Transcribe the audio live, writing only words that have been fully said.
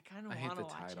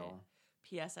title.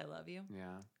 P.S. I love you.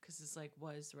 Yeah. Because it's like,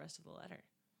 what is the rest of the letter?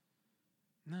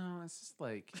 No, it's just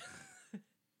like,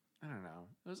 I don't know.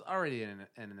 It was already an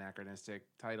anachronistic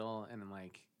title, and I'm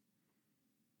like,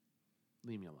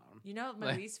 leave me alone. You know, my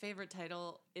Like- least favorite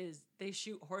title is They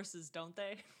Shoot Horses, Don't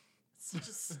They? It's such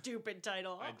a stupid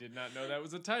title. I did not know that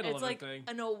was a title It's of like a thing.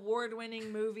 an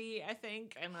award-winning movie, I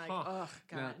think. And like, Huh. oh,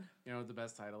 God. No, you know what the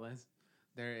best title is?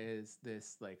 There is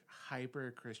this like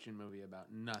hyper Christian movie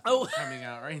about nothing coming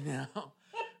out right now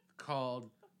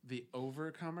called The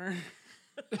Overcomer.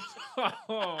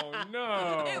 Oh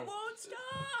no! It won't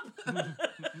stop!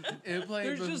 It played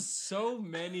There's with- just so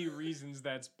many reasons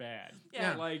that's bad.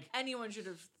 Yeah. Like Anyone should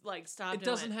have like stopped. it and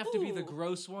doesn't went, have to be the "Ooh."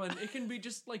 gross one. It can be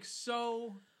just like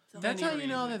so. That's many how you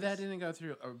know reasons. that didn't go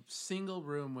through a single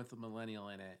room with a millennial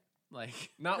in it.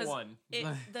 Like, Not 'Cause one.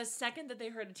 The second that they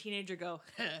heard a teenager go,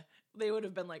 they would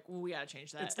have been like, well, we gotta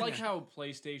change that. It's like how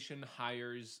PlayStation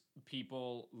hires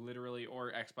people, literally,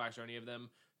 or Xbox or any of them,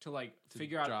 to like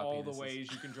figure out draw all the penises.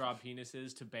 ways you can draw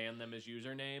penises to ban them as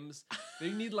usernames. They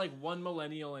need like one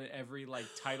millennial in every like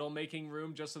title making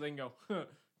room just so they can go,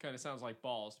 kind of sounds like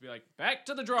balls, to be like, back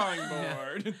to the drawing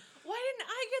board. Why didn't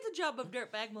I get the job of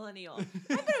dirtbag millennial?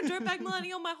 I've been a dirtbag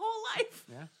millennial my whole life.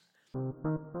 yeah.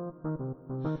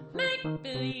 Make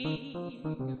believe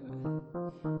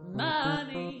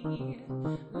money,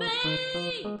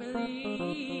 make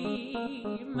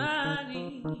believe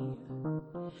money.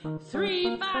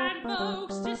 Three fine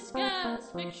folks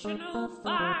discuss fictional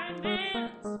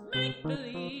finance. Make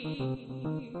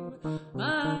believe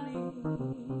money.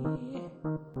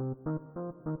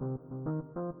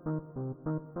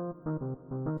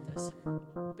 The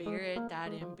spirit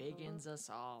that embiggens us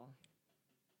all.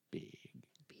 Big.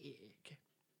 Big.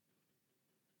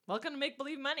 Welcome to Make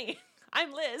Believe Money.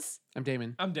 I'm Liz. I'm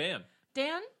Damon. I'm Dan.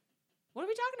 Dan, what are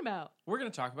we talking about? We're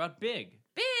going to talk about Big.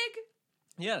 Big.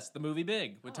 Yes, the movie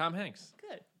Big with Tom Hanks.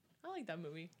 Good. I like that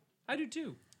movie. I do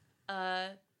too. I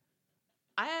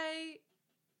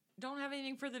don't have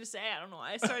anything further to say. I don't know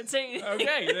why I started saying anything.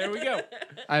 Okay, there we go.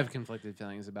 I have conflicted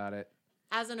feelings about it.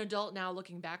 As an adult now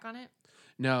looking back on it,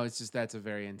 No, it's just that's a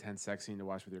very intense sex scene to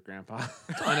watch with your grandpa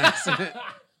on accident.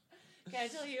 can I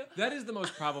tell you? That is the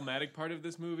most problematic part of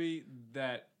this movie,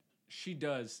 that she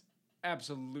does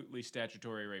absolutely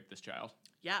statutory rape this child.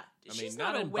 Yeah. I She's mean,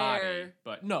 not in aware. body,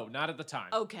 but no, not at the time.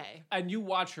 Okay. And you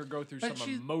watch her go through But some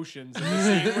she's- emotions in the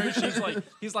scene where she's like,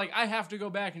 he's like, I have to go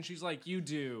back, and she's like, you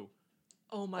do.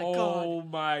 Oh my Oh God.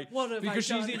 my. What have I Because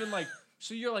she's done? even like,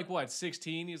 so you're like, what,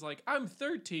 16? He's like, I'm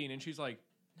 13. And she's like,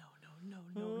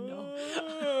 No.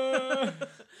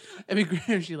 It'd be great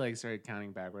if she like started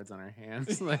counting backwards on her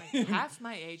hands. Like, Half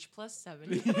my age plus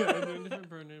 7.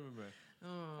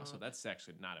 Oh. Also, that sex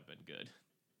would not have been good.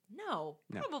 No,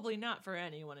 No. probably not for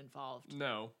anyone involved.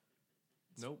 No.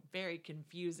 Nope. Very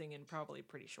confusing and probably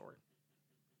pretty short.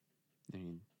 I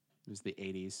mean, it was the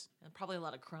 80s. And probably a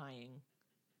lot of crying.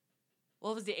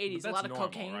 Well, it was the 80s, a that's lot of normal,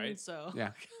 cocaine, right? so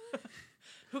Yeah.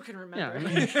 who can Yeah. remember?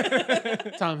 I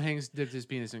mean, Tom Hanks dipped his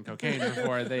penis in cocaine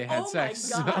before they had Oh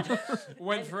sex. my God. so-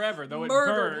 Went forever, though it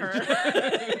Murdered burned.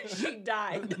 her. She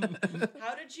died.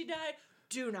 How did she die?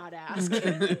 Do not ask.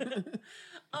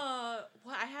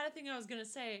 Well, I had a thing I was gonna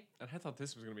say. And I thought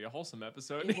this was going to be a wholesome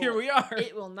episode, It and here will- we are.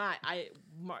 It will not.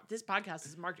 This podcast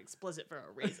is marked explicit for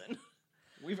a reason.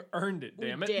 We've earned it,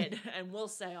 damn we it. did, and we'll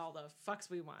say all the fucks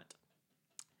we want.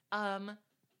 I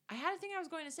had a thing I was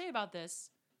going to say about this.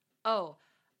 Oh,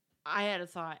 I had a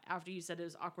thought after you said it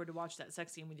was awkward to watch that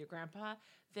sex scene with your grandpa.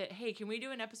 That hey, can we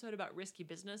do an episode about risky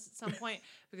business at some point?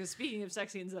 Because speaking of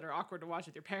sex scenes that are awkward to watch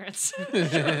with your parents,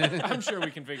 I'm sure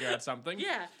we can figure out something.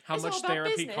 yeah, How it's much all about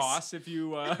therapy business. costs if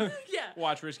you Yeah.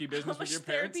 watch Risky How Business much with your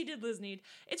parents? therapy did Liz need?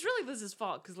 It's really Liz's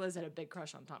fault because Liz had a big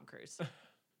crush on Tom Cruise.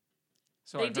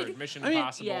 So They I've heard did- Mission I mean,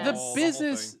 Impossible. yeah. the whole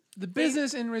business, thing. the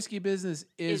business in risky business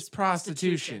is Is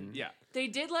prostitution. prostitution. Yeah. They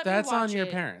did let That's me watch on your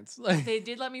it. parents. Like, They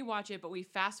did let me watch it, but we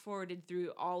fast forwarded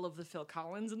through all of the Phil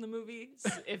Collins in the movie,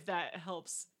 if that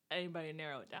helps anybody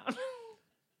narrow it down.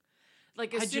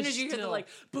 Like as I soon just as you hear the still- like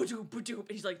boo-doo, boo-doo, and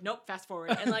he's like, nope, fast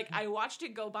forward. And like I watched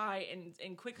it go by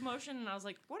in quick motion, and I was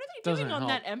like, what are they doing Doesn't on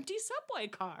help. that empty subway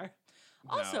car?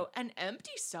 Also, an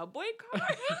empty subway car?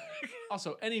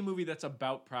 Also, any movie that's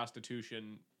about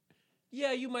prostitution,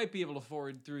 yeah, you might be able to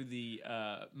forward through the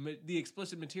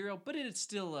explicit material, but it's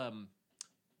still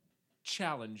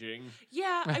challenging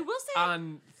Yeah, I will say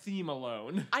on theme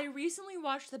alone. I recently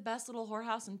watched The Best Little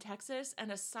Whorehouse in Texas,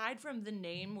 and aside from the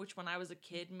name, which when I was a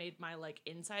kid made my like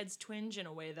insides twinge in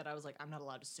a way that I was like, I'm not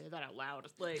allowed to say that out loud.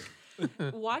 Like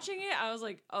watching it, I was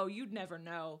like, oh, you'd never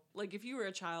know. Like if you were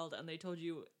a child and they told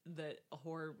you that a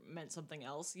whore meant something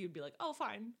else, you'd be like, oh,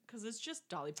 fine, because it's just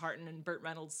Dolly Parton and Burt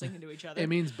Reynolds singing to each other. It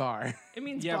means bar. It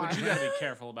means Yeah, bar. but you gotta be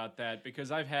careful about that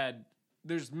because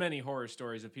there's many horror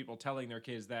stories of people telling their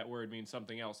kids that word means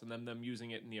something else and then them using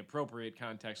it in the appropriate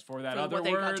context for that For other what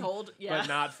they word, got told. Yeah. but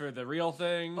not for the real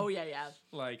thing. Oh yeah, yeah.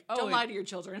 Like, Don't it- lie to your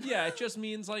children. Yeah, it just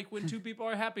means like when two people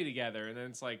are happy together, and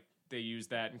then it's like they use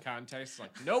that in context.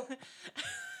 Like, nope,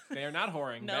 they are not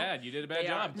whoring. Nope. Bad, you did a bad They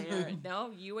job.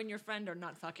 no, you and your friend are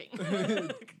not fucking.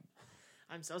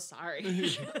 I'm so sorry.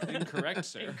 Incorrect,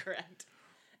 sir. Incorrect.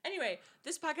 Anyway,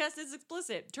 this podcast is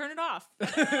explicit. Turn it off.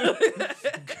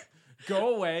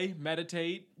 Go away,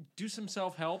 meditate, do some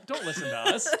self-help. Don't listen to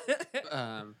us.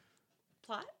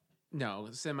 Plot? No,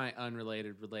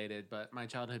 semi-unrelated, related, but my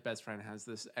childhood best friend has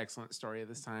this excellent story.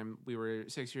 This time we were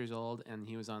 6 years old, and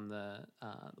he was on the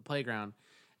playground,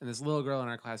 and this little girl in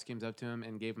our class came up to him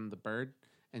and gave him the bird,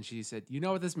 and she said, "You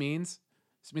know what this means?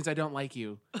 This means I don't like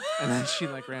you." And then she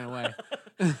like ran away.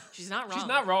 She's not wrong. She's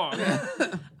not wrong.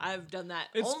 I've done that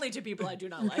It's- only to people I do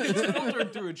not like. It's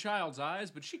filtered through a child's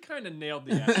eyes, but she kind of nailed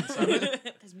the essence of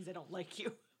it. This means I don't like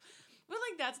you. But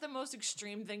like that's the most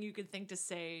extreme thing you could think to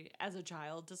say as a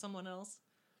child to someone else.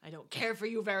 I don't care for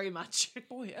you very much.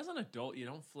 Boy, as an adult, you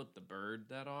don't flip the bird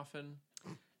that often.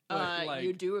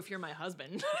 You do if you're my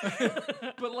husband.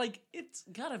 But like, it's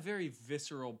got a very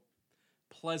visceral,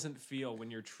 pleasant feel when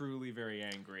you're truly very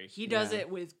angry. He does Yeah. it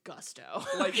with gusto.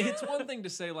 Like, it's one thing to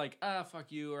say like,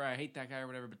 fuck you, or I hate that guy, or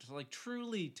whatever, but to like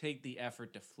truly take the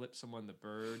effort to flip someone the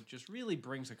bird just really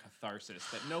brings a catharsis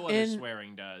that no other In-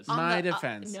 swearing does. On My the-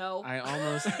 defense. no. I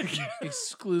almost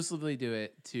exclusively do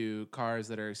it to cars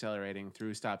that are accelerating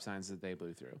through stop signs that they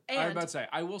blew through. I was And about to say,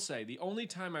 I will say, the only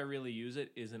time I really use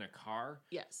it is in a car.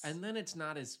 yes. And then it's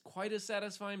not as quite as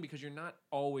satisfying because you're not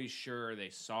always sure they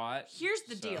saw it. Here's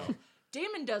the So- deal.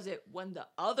 Damon does it when the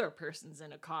other person's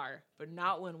in a car, but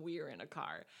not when we're in a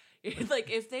car. Like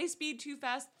if they speed too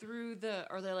fast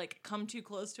or they like come too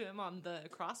close to him on the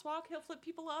crosswalk, he'll flip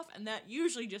people off, and that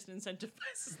usually just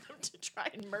incentivizes them to try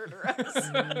and murder us.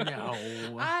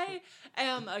 No. I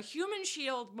am a human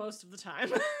shield most of the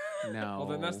time. No. Well,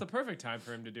 then that's the perfect time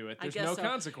for him to do it. I There's guess no so.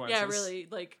 consequences. Yeah, really.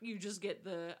 Like you just get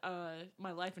the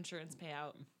my life insurance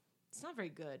payout. It's not very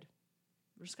good.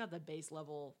 We just got the base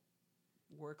level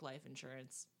work life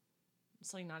insurance.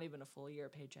 It's like not even a full year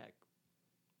paycheck.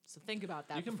 So think about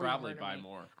that. You can before probably murder buy me.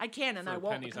 more. I can, and for I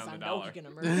won't pennies because on I the know dollar. he's gonna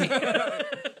murder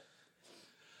me.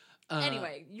 Anyway,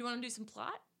 Anyway, you want to do some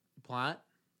plot? plot.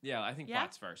 Yeah, I think Yeah,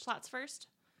 plots first. Plots first.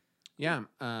 Yeah.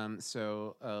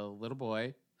 So a little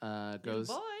boy goes.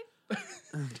 Little boy,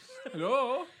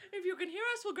 Hello. if you can hear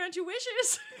us, we'll grant you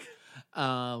wishes.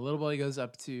 Little boy goes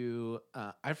up to.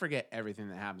 I forget everything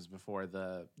that happens before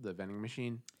the vending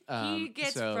machine. He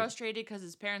gets so- frustrated because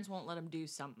his parents won't let him do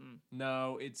something.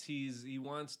 No, he's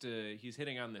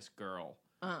hitting on this girl.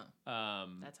 That's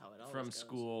how it always from goes.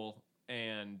 school,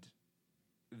 and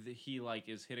he like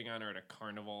is hitting on her at a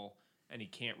carnival, and he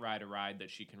can't ride a ride that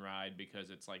she can ride because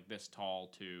it's like this tall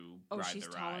to Oh, ride she's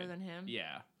the taller ride. than him?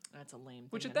 Yeah, That's a lame thing.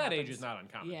 which at that age happens. is not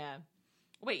uncommon. Yeah.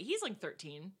 Wait, he's like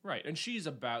 13. Right, and she's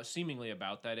seemingly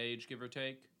about that age, give or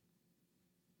take.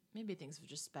 Maybe things have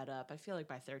just sped up. I feel like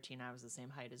by 13, I was the same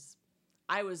height as.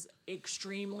 I was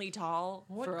extremely tall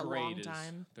What for a grade long is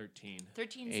time. 13?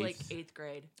 13's Eighth. like 8th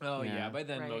grade. Oh Yeah. yeah, by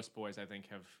then Right. most boys I think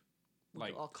have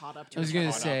like all caught up to I was each gonna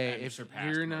other. caught up say and if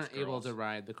surpassed you're most not able to girls.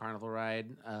 ride the carnival ride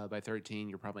by 13,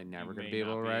 you're probably never going may to be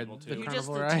able not to be ride able to. the You're just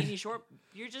carnival a ride. teeny short.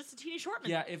 You're just a teeny short man.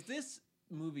 Yeah, if this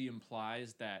movie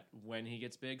implies that when he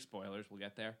gets big, spoilers, we'll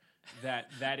get there, that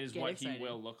is Get what excited. he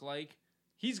will look like,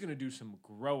 he's going to do some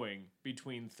growing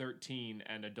between 13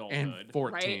 and And adulthood.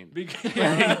 14. Because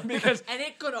And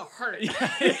it gonna hurt.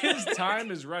 his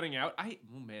time is running out. I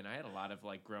had a lot of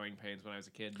like growing pains when I was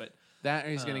a kid, but That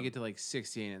he's going to Um, get to like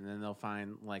 16, and then they'll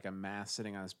find like a mass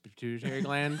sitting on his pituitary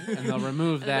gland, and they'll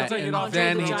remove And they'll that, take it and onto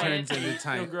then the he giant. turns into he'll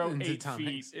time. grow into 8 Tom feet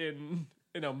Hanks.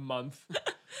 in a month.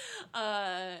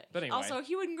 But anyway. Also,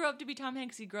 he wouldn't grow up to be Tom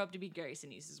Hanks. He'd grow up to be Gary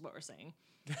Sinise, is what we're saying.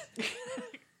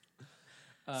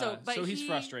 But So he's he-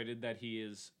 frustrated that he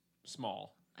is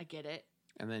small. I get it.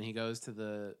 And then he goes to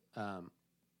the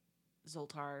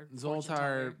Zoltar. fortune Zoltar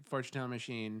teller. fortune teller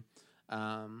machine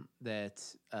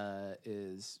that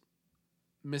is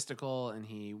mystical, and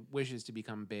he wishes to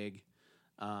become big.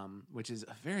 which is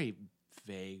a very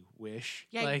vague wish.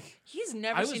 Yeah, Like, he's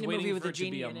never I was seen a movie waiting with for a it to be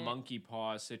genie a in it. monkey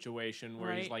paw situation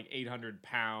where he's Right. like 800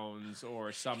 pounds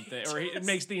or something, or it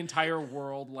makes the entire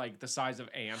world like the size of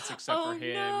ants except Oh, for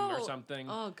him or no. something.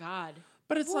 Oh God.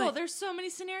 but it's Whoa, like there's so many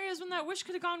scenarios when that wish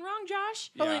could have gone wrong, Josh.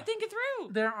 Yeah. Like, think it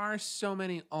through. there are so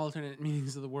many alternate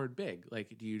meanings of the word big.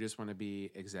 Like, do you just want to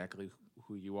be exactly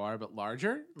who you are but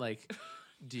larger? Like,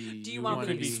 do you want want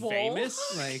You to could be be swole?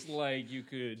 famous, Like- like you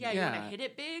could. Yeah, you want Yeah. to hit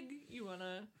it big. You want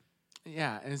to.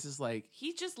 Yeah, and it's just like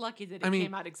He's just lucky that it I mean,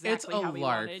 came out it's exactly a how he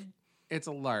lark. wanted. it's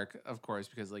a lark, of course,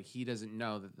 because like he doesn't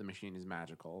know that the machine is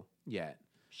magical yet.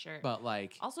 Sure. But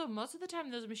like, Also, most of the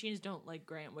time, those machines don't like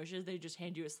grant wishes. They just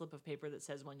hand you a slip of paper that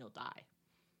says when you'll die.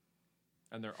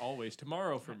 And they're always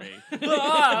tomorrow for me. Why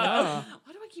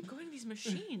do I keep going to these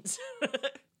machines?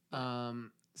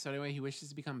 so anyway, he wishes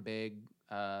to become big.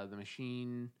 The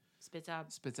machine Spits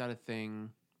out. spits out a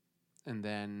thing, and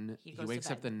then He he goes to wakes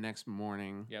up bed. the next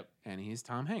morning. Yep. And he's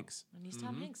Tom Hanks, And he's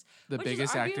Tom Mhm. Hanks. the Which is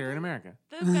biggest actor in arguably America.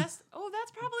 The best. Oh,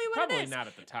 that's probably what Probably it is. not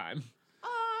at the time.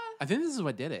 I think this is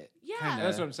what did it. Yeah. kinda.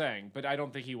 That's what I'm saying. But I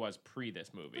don't think he was pre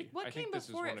this movie. Like, what I think came this is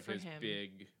before one it of for his him?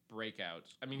 big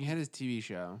breakouts. I mean, He had his TV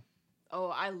show. Oh,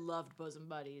 I loved Bosom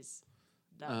Buddies.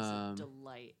 That was Um, a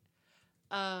delight.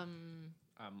 I'm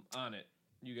on it.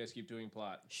 You guys keep doing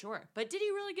plot. Sure. But did he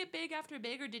really get big after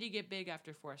Big, or did he get big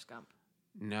after Forrest Gump?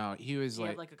 No, he was He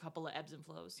like, had like a couple of ebbs and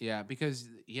flows. yeah, because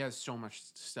he has so much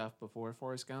stuff before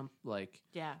Forrest Gump. Like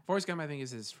Yeah, Forrest Gump, I think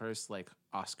is his first like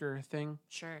Oscar thing.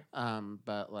 sure.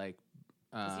 But like,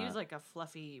 'Cause he was like a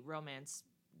fluffy romance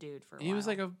dude for a he while.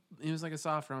 was like a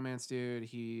soft romance dude.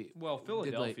 He Well, did, like-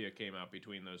 Philadelphia came out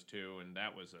between those two, and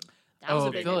that was a That was a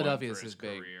oh, big Philadelphia one is for his his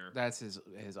big. career. That's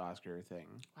his Oscar thing.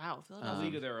 one. Wow, Philadelphia.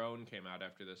 League of Their Own came out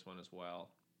after this one as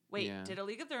well. Wait, yeah. did A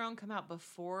League of Their Own come out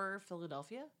before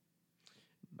Philadelphia?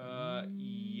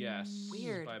 Yes.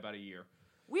 Weird. By about a year.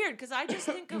 Weird, because I just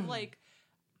think of like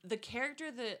the character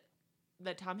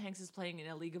that Tom Hanks is playing in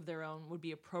A League of Their Own would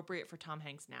be appropriate for Tom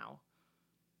Hanks now.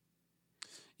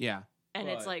 Yeah. And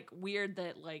it's But- like weird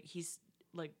that like he's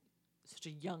like such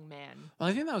a young man, Well,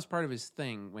 I think that was part of his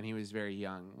thing when he was very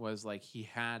young. Was like he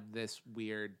had this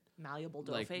weird malleable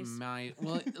dough like face.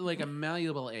 like a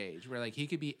malleable age where like he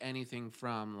could be anything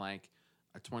from like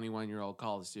a 21-year-old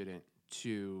college student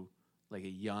to like a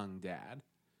young dad,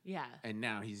 Yeah. and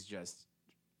now he's just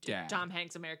dad. Tom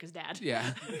Hanks, America's dad.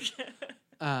 Yeah.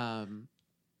 I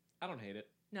don't hate it.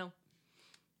 No.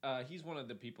 He's one of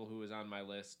the people who was on my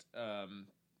list.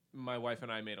 My wife and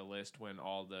I made a list when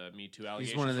all the Me Too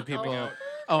allegations He's one of the were coming people. out.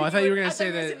 Oh, I thought you were I gonna thought say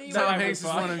you were that saying Tom you were- Hanks is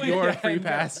one of Yeah, your free no.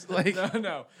 pass. Like,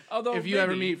 no. Although if you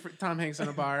ever maybe. meet Tom Hanks in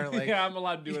a bar, like, Yeah, I'm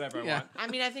allowed to do whatever I Yeah. want. I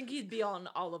mean, I think he'd be on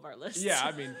all of our lists. Yeah,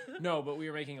 I mean, no, but we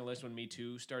were making a list when Me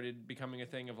Too started becoming a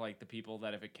thing of like the people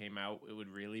that if it came out, it would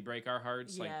really break our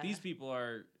hearts. Yeah. Like these people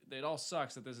are, it all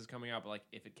sucks that this is coming out, but like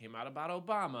if it came out about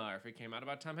Obama or if it came out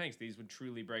about Tom Hanks, these would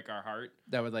truly break our heart.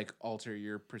 that would like alter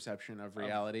your perception of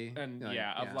reality. And Like,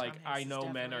 yeah, of like Tom Hanks I is know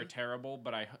men are definitely- terrible,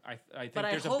 but I think But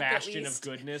I there's a hope at bastion of least.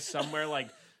 goodness somewhere like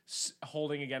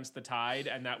holding against the tide,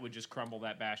 and that would just crumble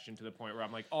that bastion to the point where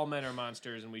I'm like, all men are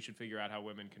monsters, and we should figure out how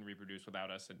women can reproduce without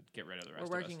us and get rid of the rest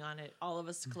We're of us. working on it. All of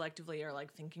us collectively are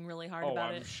like thinking really hard Oh,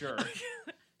 about I'm it. sure.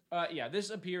 Yeah,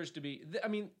 this appears to be. I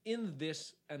mean, in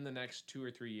this and the next 2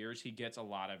 or 3 years, he gets a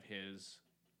lot of his.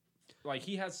 Like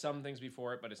he has some things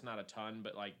before it, but it's not a ton.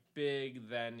 But like Big,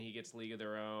 then he gets League of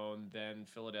Their Own, then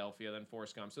Philadelphia, then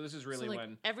Forrest Gump. So this is really so, like,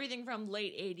 when everything from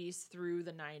late 80s through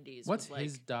the 90s. What's was, like,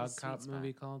 his dog sweet cop spot.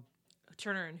 movie called?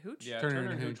 Turner and Hooch? yeah, Turner Turner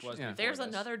and and Hooch Hooch, was. yeah. before There's this.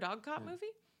 another dog cop movie?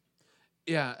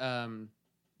 Yeah,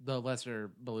 the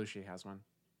Lesser Belushi has one.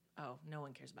 Oh, no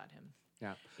one cares about him.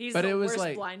 Yeah. He's But the it was worst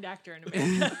like- blind actor in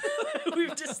America.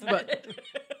 We've just But- said it.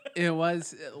 It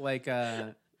was like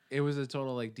it was a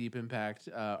total like Deep Impact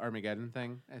Armageddon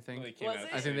thing. I think. Well, they came Was out at it?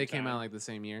 the I think same they came time. out like the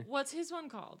same year. What's his one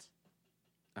called?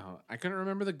 Oh, I couldn't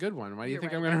remember the good one. Why do you You're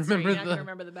think right, I'm gonna that's right, remember you're not the? gonna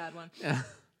remember the bad one. Yeah.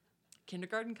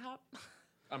 Kindergarten Cop?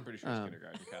 I'm pretty sure it's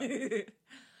Kindergarten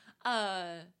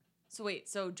Cop. So wait,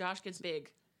 so Josh gets big.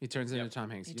 He turns Yep. into Tom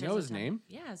Hanks. He You turns know into his Tom- name?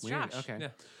 Yeah, it's Weird. Josh. Okay. Yeah.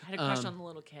 I had a crush Um, on the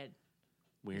little kid.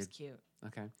 He's Weird. cute.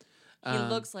 Okay. He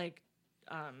looks like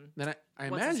Then I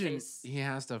what's his imagine face? he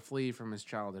has to flee from his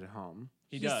childhood home.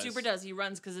 He does. super does. He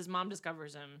runs because his mom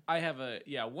discovers him. I have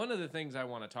one of the things I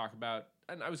want to talk about,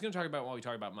 and I was going to talk about while we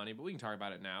talk about money, but we can talk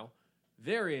about it now.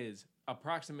 There is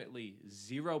approximately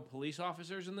 0 police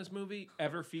officers in this movie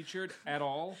ever featured at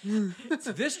all.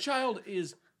 This child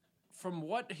is, from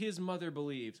what his mother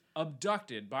believes,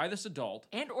 abducted by this adult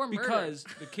And or murdered. because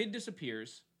the kid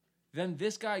disappears. Then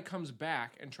this guy comes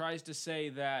back and tries to say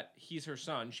that he's her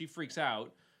son. She freaks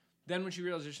out. then when she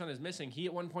realizes her son is missing, he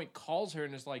at one point calls her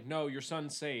and is like, "No, your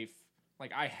son's safe.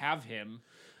 Like, I have him."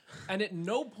 And at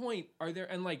no point are there,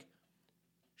 and like,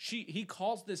 he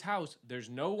calls this house. There's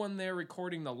no one there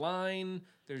recording the line.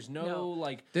 There's no.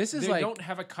 Like, This is they like- don't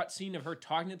have a cutscene of her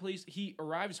talking to the police. He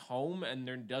arrives home and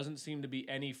there doesn't seem to be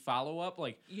any follow up.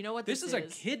 Like, You know what this this is a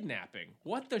kidnapping.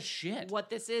 What the shit? What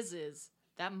this is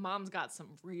that mom's got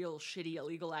some real shitty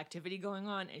illegal activity going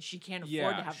on, and she can't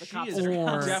afford to have the she cops is at her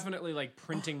house. definitely like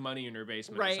printing money in her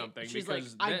basement Right? or something. She's like,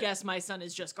 because I that- guess my son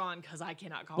is just gone because I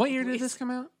cannot call. What the year did police." this come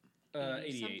out?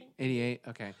 88. Something? 88.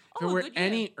 Okay. If Oh, it were good year.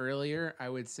 any earlier, I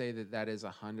would say that is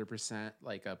 100%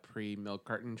 like a pre-milk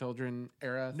carton children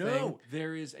era No, thing.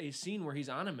 there is a scene where he's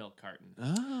on a milk carton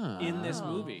Ah. in this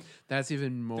Oh. movie. That's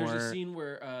even more. There's a scene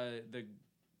where the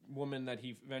woman that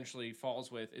he eventually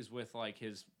falls with is with like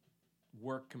his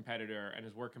work competitor, and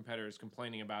his work competitor is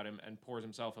complaining about him and pours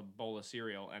himself a bowl of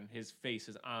cereal, and his face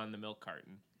is on the milk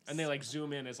carton. And they like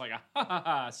zoom in. It's like a ha ha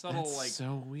ha subtle That's like.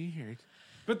 so weird.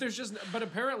 But there's just. But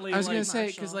apparently, I was like, gonna say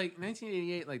because Marshall. like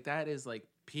 1988, like that is like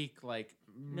peak like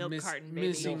Milk carton baby.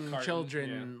 missing Milk carton,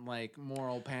 children like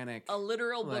moral panic. A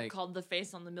literal book Like- called "The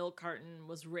Face on the Milk Carton"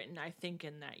 was written, I think,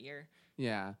 in that year.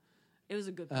 Yeah. It was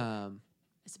a good book. Um.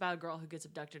 It's about a girl who gets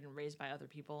abducted and raised by other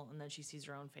people, and then she sees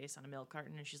her own face on a milk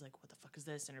carton, and she's like, "What the fuck is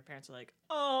this?" And her parents are like,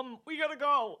 we gotta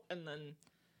go." And then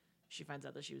she finds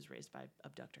out that she was raised by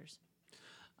abductors.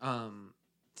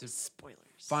 To Spoilers.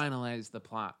 finalize the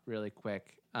plot really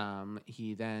quick,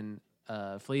 he then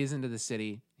flees into the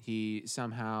city. He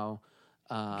somehow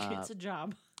It's a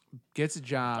job. gets a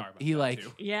job. Sorry about He that, like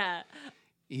too. Yeah.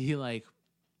 he like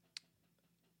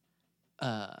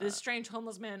This strange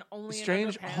homeless man only in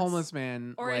strange underpants. homeless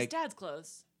man Or his like dad's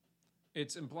clothes.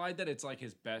 It's implied that it's like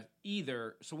his best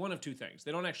either. So one of two things.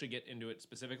 They don't actually get into it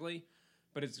specifically,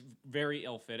 but it's very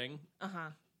ill-fitting. Uh-huh.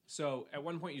 So at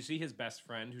one point you see his best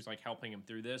friend who's like helping him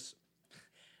through this,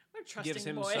 What a trusting gives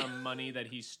him boy. some money that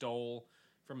he stole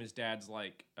from his dad's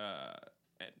like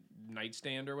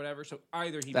nightstand or whatever. So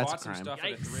either he That's a bought some crime. stuff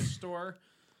at a Yikes. thrift store,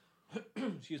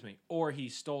 excuse me, or he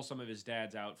stole some of his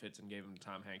dad's outfits and gave them to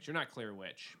Tom Hanks. You're not clear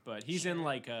which, but he's in Sure.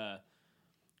 like a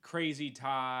crazy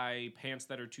tie, pants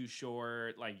that are too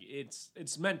short. Like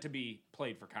it's meant to be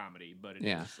played for comedy, but it is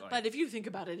Yeah. like, But if you think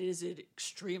about it, it is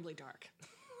extremely dark.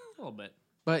 a little bit.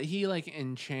 but he like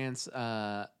enchants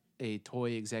a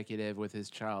toy executive with his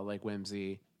childlike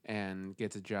whimsy and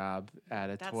gets a job at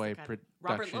a That's toy the kind production.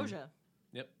 Robert Loggia.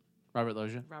 Yep. Robert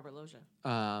Loggia. Robert Loggia.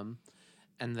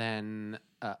 And then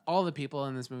all the people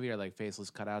in this movie are like faceless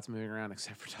cutouts moving around,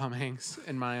 except for Tom Hanks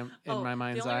in my mind's the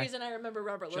only eye. reason I remember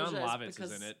Robert John Loggia Lovitz is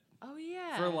because is in it Oh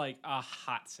yeah. for like a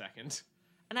hot second.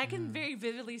 And I can very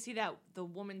vividly see that the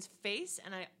woman's face,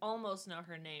 and I almost know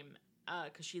her name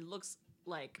because she looks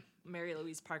like Mary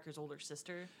Louise Parker's older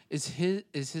sister. Is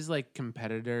his like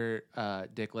competitor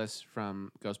Dickless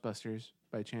from Ghostbusters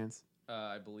by chance?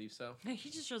 I believe so. He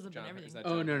just shows up John- in is everything. that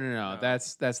Oh John no Hurt? no no! No.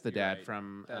 That's the You're dad right.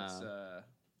 from That's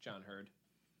John Hurd.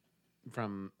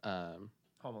 from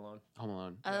Home Alone. Home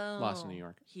Alone. Oh, Lost in New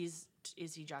York. Is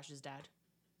he Josh's dad?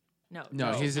 No.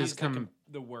 No, he's his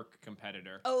the work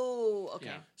competitor. Oh, okay.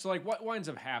 Yeah. So like what winds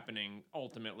up happening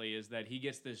ultimately is that he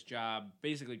gets this job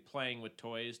basically playing with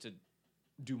toys to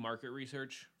do market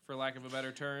research, for lack of a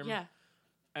better term. Yeah.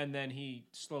 And then he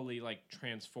slowly like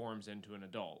transforms into an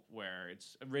adult where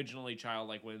it's originally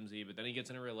childlike whimsy, but then he gets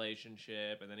in a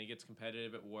relationship and then he gets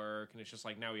competitive at work, and it's just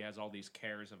like now he has all these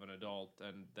cares of an adult,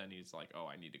 and then he's like, oh,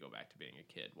 I need to go back to being a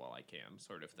kid while I can,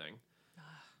 sort of thing.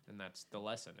 And that's the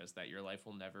lesson, is that your life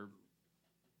will never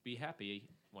be happy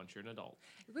once you're an adult.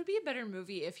 It would be a better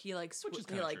movie if he like Which is he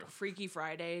kinda like true. Freaky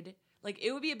Friday'd. Like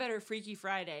it would be a better Freaky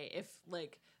Friday if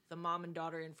like the mom and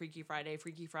daughter in Freaky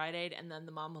Friday'd, and then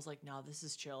the mom was like, "No, this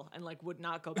is chill," and like would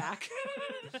not go back.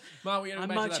 Mom, we gotta go I'm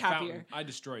back to much that fountain. happier. I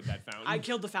destroyed that fountain. I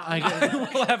killed the fountain.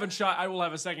 I will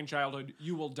have a second childhood.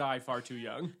 You will die far too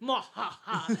young.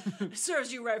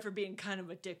 Serves you right for being kind of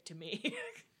a dick to me.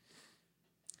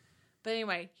 But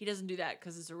anyway, he doesn't do that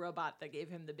because it's a robot that gave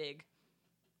him the big.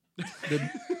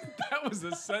 That was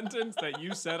a sentence that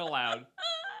you said aloud.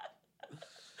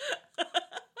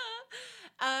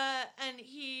 And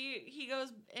he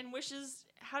goes and wishes.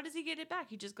 How does he get it back?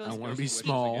 He just goes. I want to goes be and wishes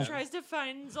small. again. Tries to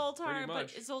find Zoltar, Pretty but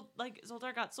much.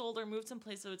 Zoltar got sold or moved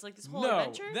someplace, so it's like this whole No,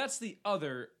 adventure. that's the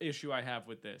other issue I have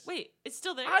with this. Wait, it's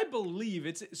still there. I believe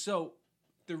it's so.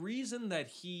 The reason that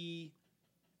he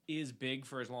is big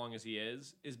for as long as he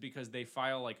is because they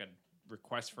file like a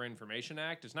request for information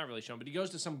act. It's not really shown, but he goes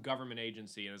to some government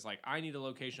agency and is like, I need a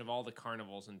location of all the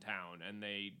carnivals in town, and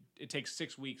it takes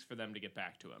 6 weeks for them to get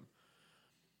back to him.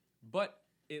 But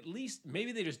at least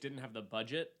maybe they just didn't have the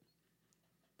budget.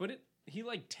 But he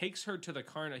like takes her to the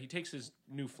carnival. He takes his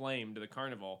new flame to the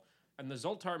carnival, and the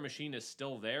Zoltar machine is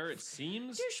still there. It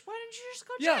seems. Dude, why didn't you just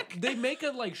go Yeah, check? they make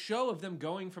a like show of them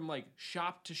going from like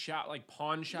shop to shop, like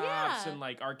pawn shops Yeah. and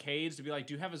like arcades to be like,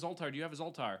 "Do you have a Zoltar? Do you have a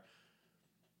Zoltar?"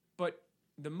 But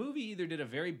the movie either did a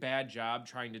very bad job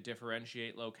trying to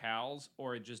differentiate locales,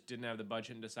 or it just didn't have the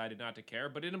budget and decided not to care.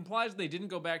 But it implies they didn't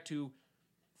go back to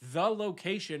the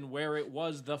location where it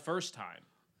was the first time.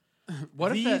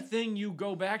 What the if that, thing you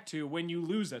go back to when you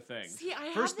lose a thing? See, I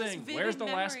have First this thing, vivid where's the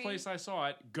last memory. place I saw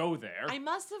it? Go there. I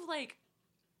must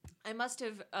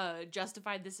have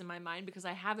justified this in my mind because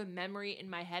I have a memory in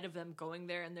my head of them going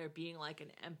there and there being like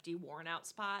an empty, worn out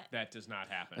spot. That does not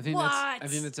happen. I think that's I What?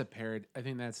 think that's a parody. I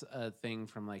think that's a thing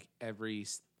from like every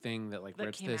thing that like That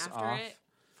rips came this after off. it.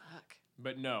 Fuck.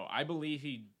 But no, I believe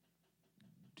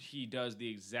he does the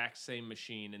exact same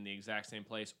machine in the exact same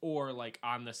place, or like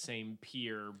on the same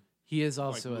pier. He is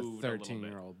also a moved a little bit.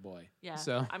 13-year-old boy. Yeah.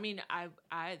 So I mean, I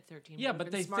at 13. Yeah, would've but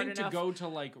been they smart think enough. to go to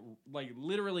like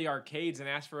literally arcades and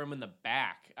ask for him in the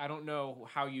back. I don't know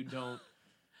how you don't.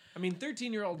 I mean,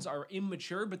 13-year-olds are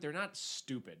immature, but they're not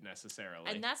stupid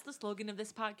necessarily. And that's the slogan of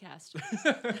this podcast.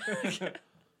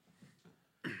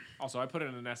 Also, I put it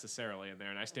in necessarily in there,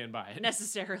 and I stand by it.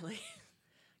 Necessarily.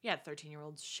 Yeah,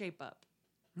 13-year-olds shape up.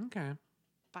 okay.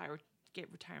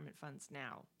 Get retirement funds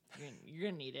now. You're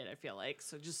gonna need it. I feel like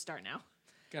so. Just start now.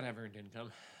 Gotta have earned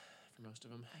income for most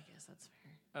of them. I guess that's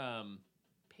fair.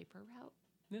 Paper route.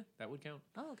 Yeah, that would count.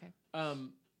 Oh, okay.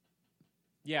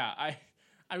 Yeah,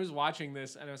 I was watching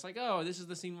this and I was like, oh, this is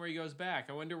the scene where he goes back.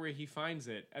 I wonder where he finds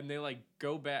it. And they like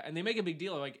go back and they make a big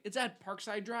deal. Like, it's at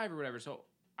Parkside Drive or whatever. So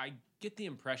I get the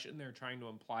impression they're trying to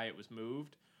imply it was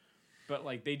moved. But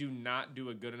like they do not do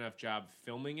a good enough job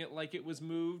filming it like it was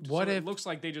moved. What so if- it looks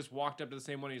like they just walked up to the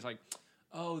same one and he's like,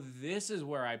 oh, this is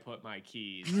where I put my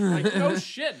keys. Like, no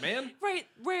shit, man. Right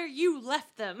where you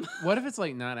left them. What if it's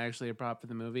like not actually a prop for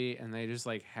the movie and they just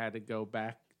like had to go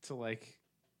back to like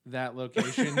that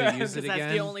location to use it That's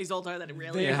again? the only Zoltar that it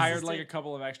really They is. hired like a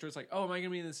couple of extras. Like, oh, am I going to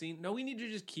be in the scene? No, we need to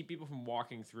just keep people from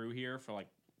walking through here for like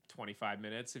 25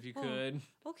 minutes if you Oh. could.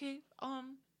 Okay.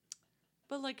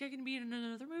 But like, you're gonna be in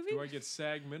another movie. Do I get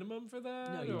SAG minimum for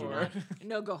that? No, you do or- not.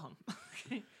 No, go home.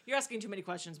 You're asking too many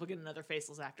questions. We'll get another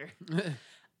faceless actor.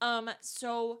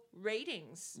 So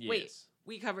ratings. Wait, Yes.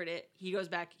 we covered it. He goes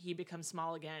back. He becomes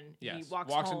small again. Yes. He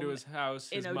walks into home. his house.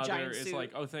 in His a mother giant is suit.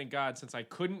 like, oh, thank God, since I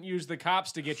couldn't use the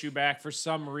cops to get you back for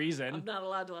some I'm reason. not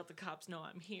allowed to let the cops know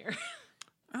I'm here.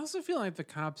 I also feel like the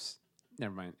cops.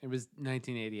 Never mind. It was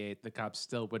 1988. The cops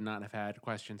still would not have had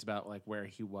questions about like where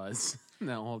he was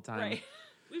that whole time. Right.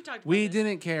 We've talked. We about this.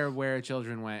 didn't care where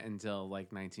children went until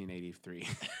like 1983.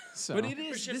 So But it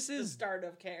It's is, just this the is start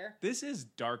of care. This is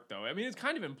dark, though. I mean, it's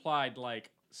kind of implied, like,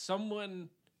 someone...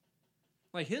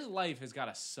 Like, his life has got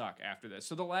to suck after this.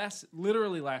 So the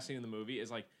literally last scene in the movie is,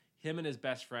 like, him and his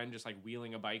best friend just, like,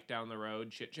 wheeling a bike down the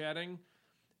road, chit-chatting.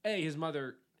 A, his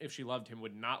mother, if she loved him,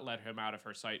 would not let him out of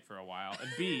her sight for a while. And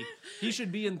B, he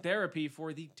should be in therapy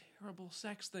for the terrible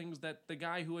sex things that the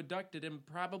guy who abducted him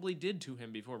probably did to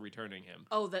him before returning him.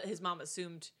 Oh, that his mom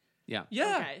assumed. yeah.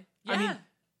 Yeah. Okay. Yeah. I mean,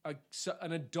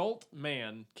 an adult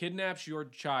man kidnaps your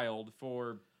child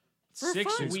for For 6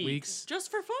 fun. 6 weeks, weeks. just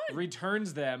for fun.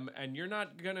 returns them, and you're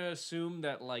not gonna assume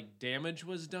that like damage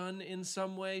was done in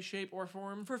some way, shape, or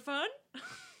form. For fun.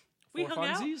 We For hung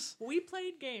funsies? out. We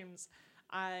played games.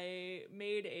 I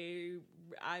made an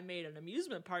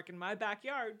amusement park in my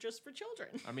backyard just for children.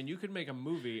 I mean, you could make a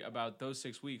movie about those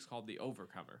 6 weeks called The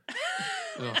Overcomer.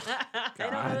 Ugh, I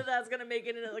don't know God. that that's gonna make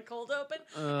it into the cold open,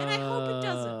 and I hope it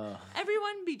doesn't. Uh,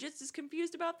 Everyone be just as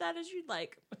confused about that as you'd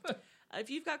like. If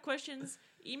you've got questions,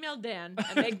 email Dan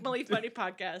at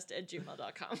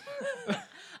makebeliefbuddypodcast@gmail.com.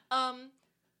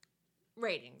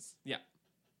 Ratings. Yeah.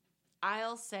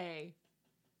 I'll say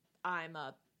I'm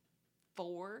a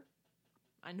 4.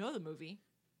 I know the movie.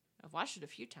 I've watched it a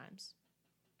few times.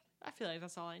 I feel like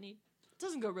that's all I need. It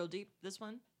doesn't go real deep, this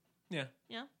one. Yeah.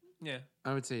 Yeah. Yeah.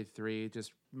 I would say 3,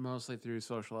 just mostly through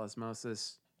social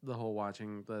osmosis. The whole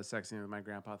watching the sex scene with my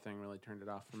grandpa thing really turned it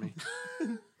off for me.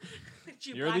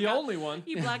 You're the only one.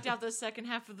 You blacked out the second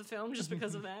half of the film just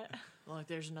because of that. Well, if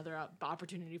there's another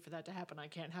opportunity for that to happen, I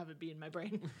can't have it be in my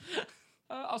brain.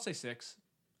 I'll say 6.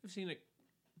 I've seen it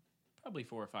probably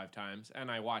 4 or 5 times,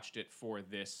 and I watched it for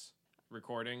this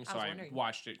recording, so was I wondering.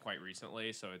 watched it quite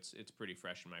recently, so it's pretty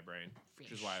fresh in my brain,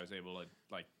 which is why I was able to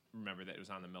like remember that it was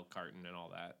on the milk carton and all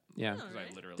that. Yeah. Because Alright.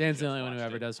 I literally Dan's the just only one who watched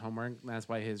ever it. does homework. That's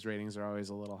why his ratings are always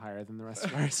a little higher than the rest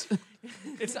of ours.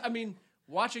 I mean,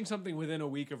 watching something within a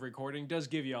week of recording does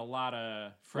give you a lot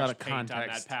of fresh of paint on that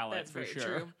context. palette That's for very sure.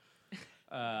 true.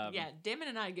 Yeah, Damon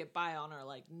and I get by on our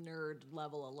like nerd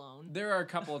level alone. There are a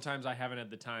couple of times I haven't had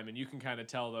the time, and you can kind of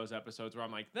tell those episodes where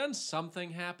I'm like, then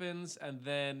something happens, and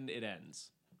then it ends.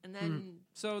 And then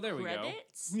So there we go.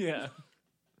 credits. Yeah.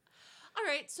 All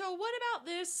right, so what about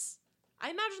this? I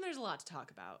imagine there's a lot to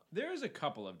talk about. There's a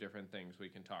couple of different things we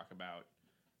can talk about.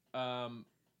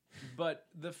 But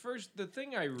the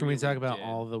thing I really Can we talk about did-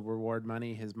 all the reward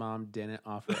money his mom didn't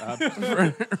offer up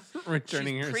for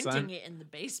returning She's her printing son? it in the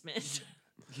basement.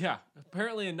 Yeah,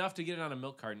 apparently enough to get it on a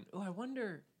milk carton. Oh, I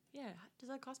wonder. Yeah, does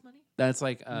that cost money? That's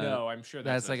like No, I'm sure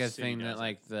that's like a city thing does that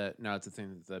it. like it's a thing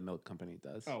that the milk company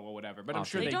does. Oh well, whatever. But I'm Often.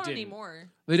 sure They they don't didn't. anymore.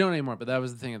 They don't anymore, but that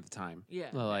was the thing at the time. Yeah.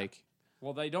 Like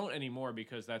Well, they don't anymore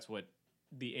because that's what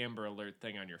the Amber Alert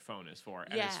thing on your phone is for,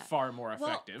 and it's Yeah. far more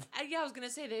effective. Well, I was gonna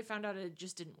say they found out it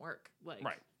just didn't work. Like,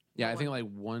 Right. yeah, no I think one-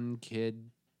 like one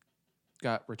kid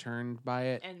got returned by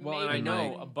it. And Well, and I maybe know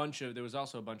one- there was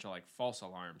also a bunch of like false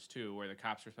alarms too, where the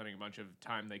cops were spending a bunch of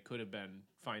time they could have been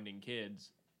finding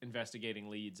kids, investigating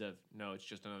leads of no, it's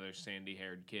just another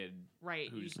sandy-haired kid. right.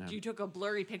 who's- You took a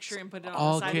blurry picture and put it on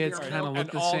All the side kids of your kinda milk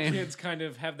look and the all same. kids kind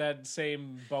of have that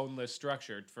same boneless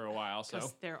structure for a while. So,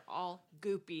 because they're all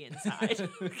goopy inside.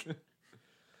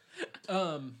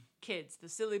 Kids, the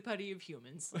silly putty of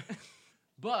humans.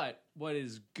 But what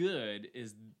is good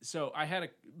is so I had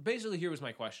basically here was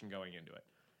my question going into it.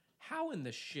 How in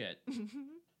the shit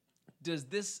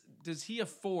does he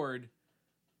afford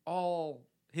all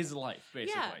his life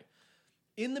basically?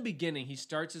 Yeah. In the beginning he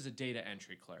starts as a data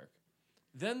entry clerk.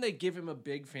 Then they give him a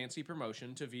big fancy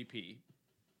promotion to VP.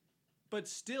 But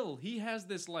still he has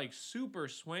this like super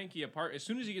swanky apartment. As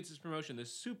soon as he gets his promotion,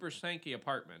 this super swanky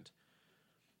apartment.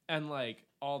 And like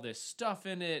all this stuff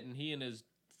in it, and he and his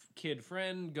kid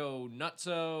friend go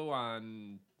nutso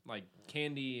on like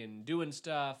candy and doing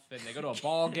stuff, and they go to a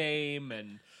ball game,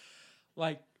 and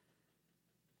like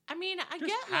I mean, I just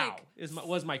get how like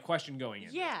was my question going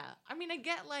in? yeah. I mean, I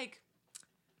get like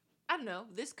I don't know.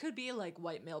 This could be like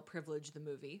white male privilege. The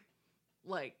movie,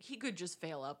 like he could just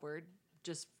fail upward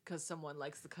just because someone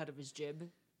likes the cut of his jib,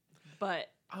 but.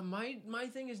 My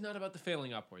thing is not about the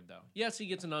failing upward though. Yes, he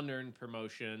gets an unearned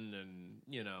promotion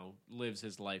and lives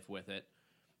his life with it.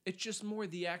 It's just more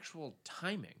the actual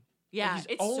timing. Yeah, he's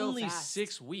it's so only fast.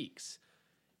 6 weeks.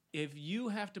 If you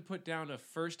have to put down a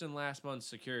first and last month's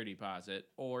security deposit,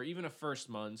 or even a first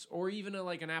month's, or even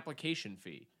like an application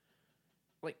fee,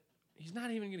 like he's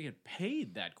not even going to get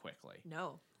paid that quickly.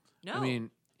 No. No. I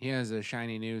mean, he has a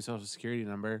shiny new social security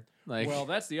number. Like, Well,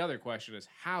 that's the other question: is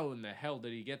how in the hell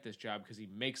did he get this job? Because he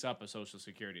makes up a social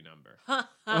security number.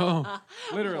 oh,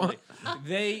 Literally,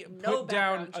 they No put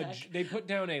down background check. they put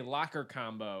down a locker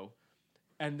combo,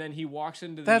 and then he walks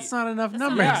into that's not enough That's not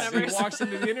numbers. enough Yeah, numbers. he walks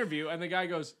into the interview, and the guy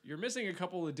goes, "You're missing a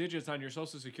couple of digits on your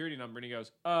social security number," and he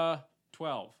goes,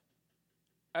 12.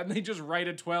 And they just write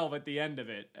a 12 at the end of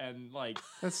it, and like,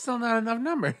 That's still not enough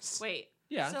numbers. Wait.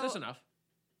 yeah, So- that's enough.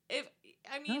 If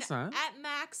I mean, That's not. at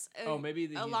max, Oh, maybe a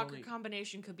he's locker only-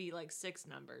 combination could be like 6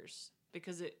 numbers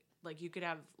because it like you could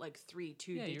have like 3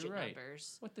 Yeah, you're 2-digit right.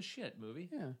 numbers. What the shit, movie?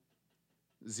 Yeah.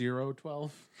 0,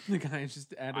 12. The guy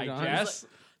just added I on. guess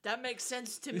That makes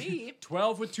sense to me.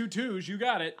 12 with 2 2s, you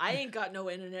got it. I ain't got no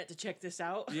internet to check this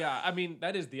out. Yeah, I mean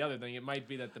that is the other thing. It might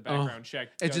be that the background check.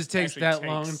 it does- just takes actually that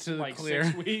long takes, to like clear.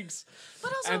 6 weeks.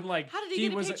 But also, And, like, how did he he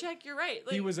get a was a- paycheck? You're right.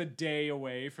 Like, He was a day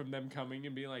away from them coming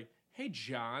and being like, "Hey,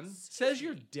 John, says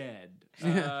you're dead.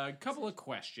 A couple of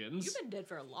questions." You've been dead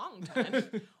for a long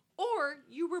time, or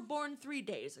you were born 3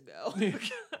 days ago.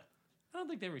 I don't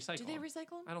think they recycle. Do they them. recycle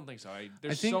them? I don't think so.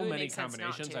 There's think- so It would many make sense not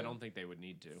combinations. I to. don't think they would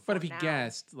need to. But if he now.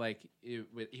 guessed, like, he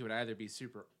would either be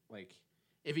super, like,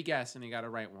 if he guessed and he got a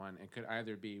right one, it could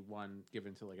either be one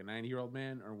given to, like, a 90-year-old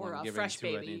man or one a given fresh to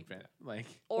an baby. infant. Like,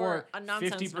 Or a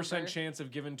nonsense 50% number. chance of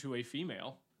given to a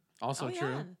female. also Oh, true.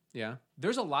 yeah. Yeah.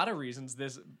 There's a lot of reasons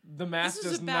the math This is a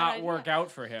does bad not idea. work out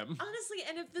for him. Honestly,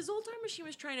 and if the Zoltar machine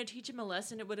was trying to teach him a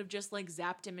lesson, it would have just like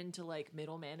zapped him into like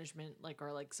middle management, like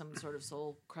or like some sort of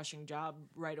soul crushing job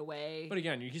right away. But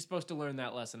again, he's supposed to learn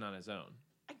that lesson on his own.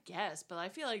 I guess, but I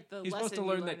feel like the He's lesson supposed to you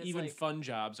learn learn that is, even like, fun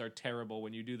jobs are terrible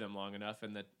when you do them long enough,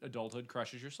 and that adulthood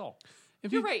crushes your soul.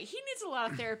 If You're you- right. He needs a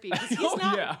lot of therapy because he's Oh,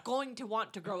 not yeah. going to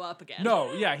want to grow up again.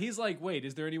 No, yeah, he's like, wait,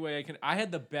 is there any way I can? I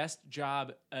had the best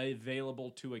job available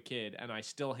to a kid, and I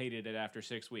still hated it after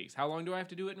 6 weeks. How long do I have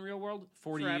to do it in real world?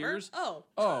 40 Forever? years? Oh,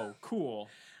 Oh, cool.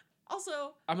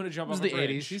 also, I'm gonna jump It was off a the bridge.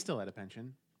 80s. He still had a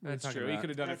pension. What are you That's talking true. He about? could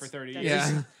have done it for That's- 30 that's-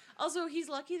 years. Yeah. also he's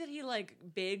lucky that he like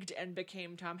bigged and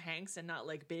became Tom Hanks and not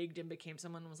like bigged and became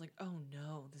someone and was like, oh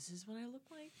no, this is what I look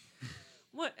like.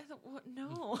 What?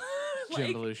 No. Jim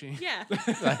Like, Belushi. Yeah,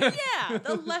 yeah,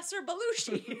 the lesser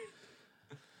Belushi.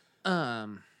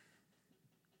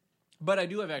 But I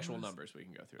do have actual numbers we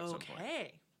can go through at some point.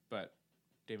 Okay. But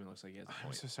Damon looks like he has a I'm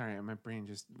point. so sorry. My brain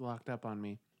just locked up on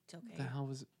me. It's okay. What the hell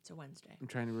was? It's a Wednesday. I'm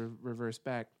trying to reverse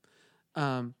back.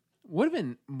 Would have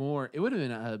been more. It would have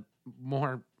been a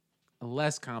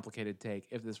less complicated take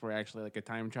if this were actually like a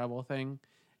time travel thing,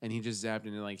 and he just zapped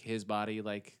into like his body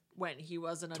like When he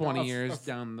was an 20 adult. years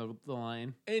down the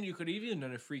line. And you could even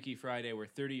done a Freaky Friday where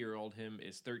 30-year-old him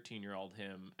is 13-year-old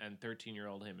him, and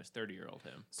 13-year-old him is 30-year-old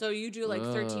him. So you do like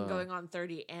 13 Ugh. going on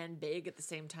 30 and big at the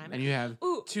same time. And you have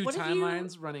Ooh, two what if you-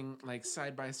 timelines running like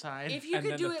side by side. If you And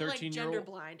could then do the it like 13-year-old gender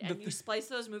blind and you splice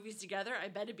those movies together, I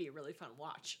bet it'd be a really fun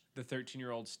watch. The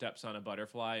 13-year-old steps on a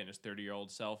butterfly, and his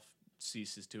 30-year-old self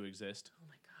ceases to exist. Oh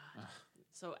my god.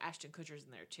 So Ashton Kutcher's in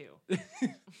there too.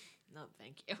 No,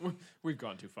 thank you. We've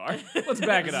gone too far. Let's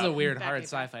back it This is a up. weird Back hard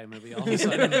it up. sci-fi movie all of a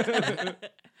sudden.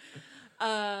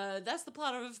 That's the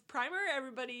plot of Primer.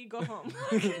 Everybody go home.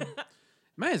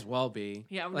 Might as well be.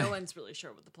 Yeah, Like, no one's really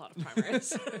sure what the plot of Primer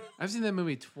is. I've seen that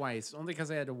movie twice, only because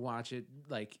I had to watch it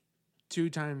like 2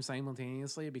 times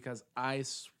simultaneously because I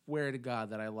swear to God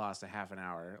that I lost a half an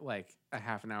hour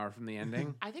from the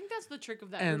ending. I think that's the trick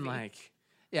of that And movie. like,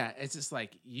 yeah, it's just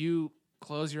like you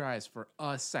close your eyes for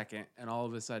a second and all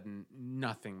of a sudden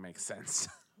nothing makes sense.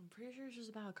 I'm pretty sure it's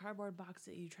just about a cardboard box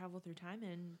that you travel through time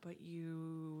in, but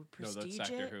you No, prestige that's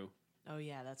Doctor it. Who. Oh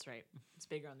yeah, that's right. It's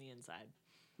bigger on the inside.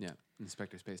 Yeah,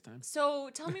 Inspector Spacetime. So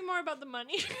tell me more about the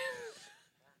money.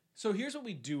 So here's what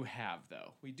we do have,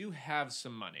 though. We do have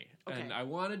some money. Okay. And I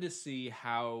wanted to see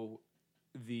how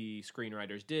the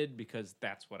screenwriters did because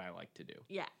that's what I like to do.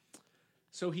 Yeah.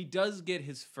 So he does get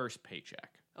his first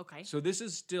paycheck. Okay. So this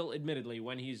is still, admittedly,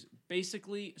 when he's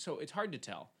basically... So it's hard to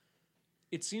tell.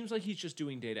 It seems like he's just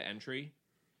doing data entry,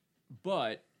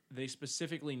 but they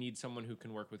specifically need someone who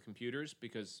can work with computers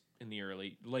because in the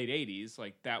late 80s,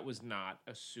 like, that was not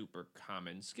a super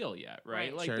common skill yet, right?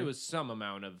 Right. Like, Sure. there was some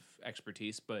amount of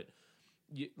expertise, but...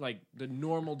 like the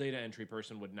normal data entry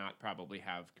person would not probably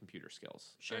have computer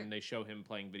skills. Sure. And they show him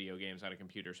playing video games on a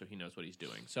computer so he knows what he's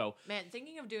doing. So Man,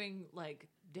 thinking of doing like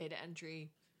data entry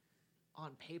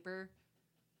on paper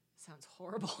sounds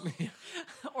horrible.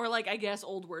 Or like I guess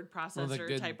old word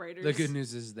processor typewriters. the good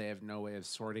news is they have no way of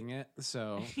sorting it,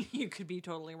 so You could be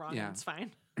totally wrong Yeah. and it's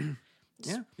fine.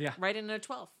 yeah, Write in a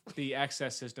 12. the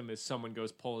access system is someone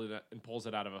goes pulls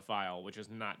it out of a file, which is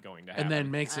not going to happen. and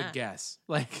then makes a Ah. guess.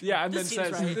 Like yeah, and then This seems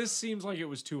says right. this seems like it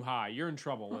was too high. You're in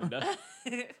trouble, Linda.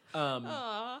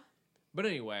 Aw. But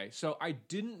anyway, so I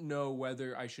didn't know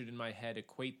whether I should in my head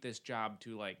equate this job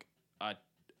to like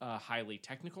a highly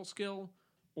technical skill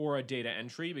or a data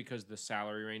entry because the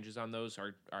salary ranges on those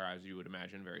are as you would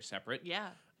imagine very separate. Yeah.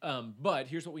 But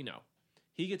here's what we know.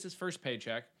 He gets his first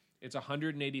paycheck. It's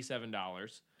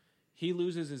 $187. He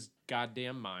loses his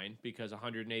goddamn mind because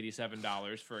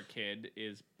 $187 for a kid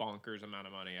is bonkers amount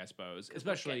of money, I suppose. 'Cause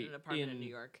we're Especially getting an apartment in New in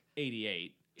York.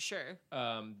 88. Sure.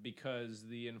 Because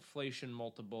the inflation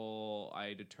multiple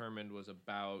I determined was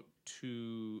about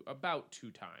two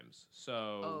times. So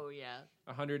Oh yeah.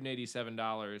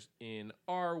 $187 in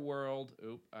our world.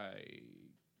 Oop, I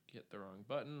hit the wrong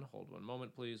button. Hold one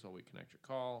moment, please, while we connect your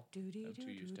call. I'm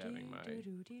too used to having my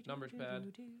numbers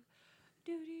pad.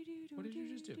 What did you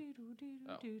just do?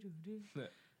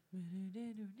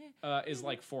 Is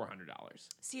like $400.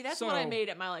 See, that's what I So- made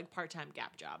at my like part-time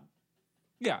Gap job.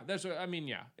 Yeah, that's what I mean.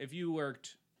 Yeah, if you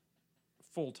worked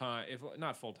full time, if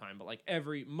not full time, but like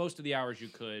most of the hours you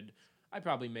could, I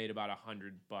probably made about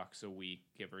 $100 a week,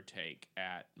 give or take,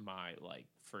 at my like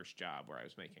first job where I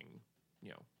was making,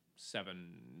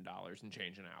 $7 and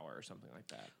change an hour or something like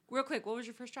that. Real quick, what was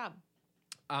your first job?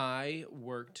 I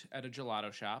worked at a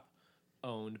gelato shop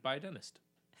owned by a dentist.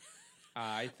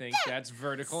 I think that's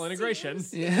vertical integration.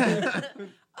 seems- yeah.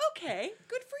 Okay,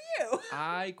 good for you.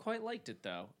 I quite liked it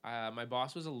though. My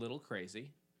boss was a little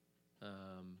crazy,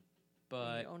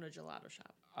 but you own a gelato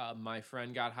shop. my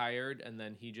friend got hired, and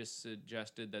then he just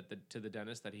suggested to the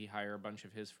dentist that he hire a bunch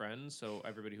of his friends, so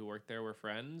everybody who worked there were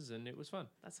friends, and it was fun.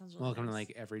 That sounds really Welcome to nice.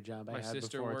 like every job I My had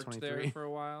sister before worked 23. there for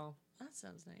a while, That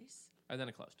sounds nice. and then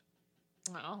it closed.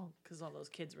 Oh, because all those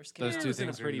kids were scared. Those It two was in a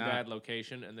things are pretty not- bad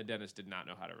location, and the dentist did not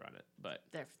know how to run it. But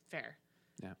They're fair.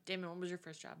 Yeah. Damon, what was your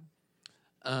first job?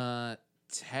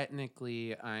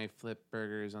 Technically, I flipped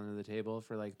burgers under the table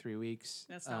for like 3 weeks.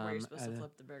 That's not where you're supposed to at a-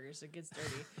 flip the burgers. It gets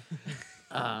dirty.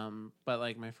 But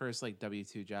like my first like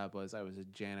W-2 job was I was a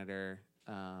janitor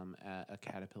at a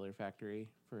Caterpillar factory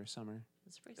for a summer.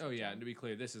 That's a pretty oh sick yeah, job. and to be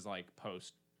clear, this is like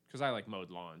post because I like mowed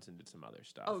lawns and did some other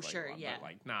stuff. Oh, like, sure, but, yeah.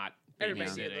 like not Everybody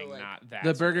did the, babysitting, like- not that. The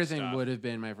sort burger of thing stuff. would have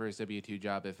been my first W-2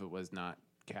 job if it was not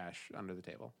cash under the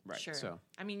table. Right. Sure. So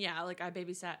I mean, yeah, like I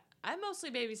babysat. I mostly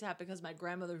babysat because my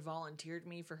grandmother volunteered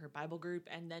me for her Bible group,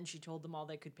 and then she told them all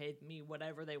they could pay me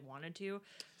whatever they wanted to.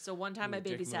 So one time Ooh, I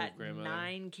dick move, babysat grandmother.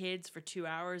 9 kids for 2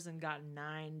 hours and got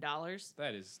 $9.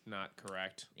 That is not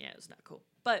correct. Yeah, it was not cool.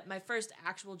 But my first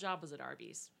actual job was at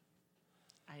Arby's.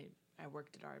 I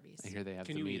worked at Arby's. I hear they have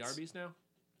Can the you eat meats. Arby's now?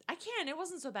 I can. It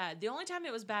wasn't so bad. The only time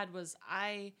it was bad was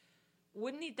I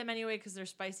wouldn't eat them anyway because they're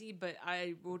spicy, but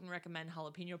I wouldn't recommend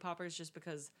jalapeno poppers just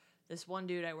because this one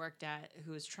dude I worked at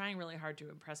who was trying really hard to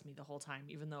impress me the whole time,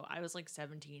 even though I was like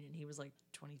 17 and he was like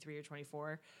 23 or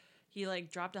 24. He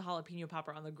like dropped a jalapeno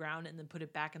popper on the ground and then put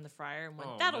it back in the fryer and went,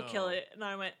 Oh, "That'll no. kill it." And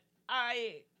I went,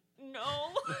 no.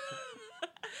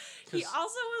 He 'Cause-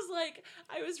 also was like,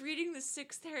 I was reading the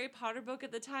 6th Harry Potter book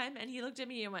at the time, and he looked at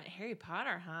me and went, "Harry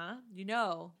Potter, huh? You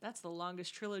know, that's the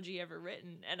longest trilogy ever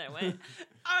written." And I went,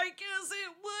 "I guess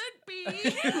it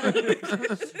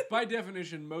would be." By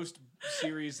definition, most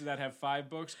series that have 5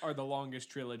 books are the longest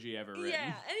trilogy ever written.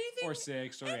 Yeah, anything Or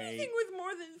 6 or 8. anything with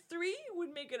more than 3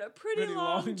 would make it a pretty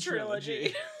long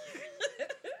trilogy.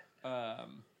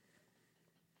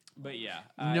 But yeah.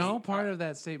 No part of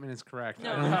that statement is correct.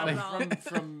 No, I don't no, think.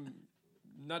 no. from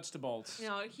nuts to bolts. You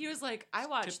know, he was like, "I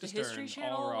watch the to History stern,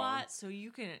 Channel all a wrong. lot, so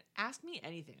you can ask me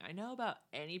anything. I know about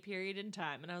any period in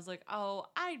time." And I was like, "Oh,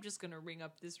 I'm just gonna ring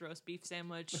up this roast beef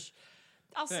sandwich.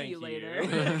 I'll see Thank you you.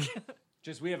 later."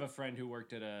 Just we have a friend who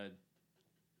worked at a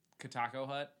Katako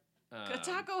Hut.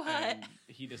 Katako Hut. and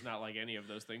he does not like any of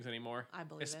those things anymore. I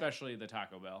believe it. especially the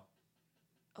Taco Bell.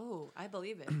 Oh, I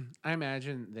believe it. I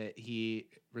imagine that he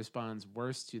responds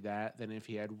worse to that than if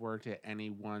he had worked at any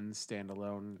one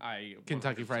standalone I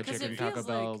Kentucky Fried 'Cause it Chicken, Taco feels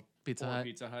Bell, like- Pizza or Hut.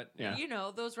 Pizza Hut. Yeah. You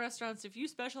know, those restaurants, if you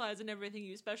specialize in everything,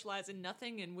 you specialize in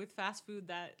nothing, and with fast food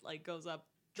that like goes up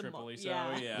the Triply so.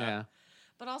 Yeah. Yeah.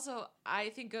 But also, I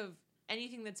think of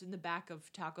anything that's in the back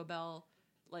of Taco Bell,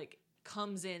 like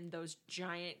comes in those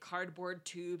giant cardboard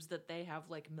tubes that they have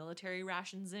like military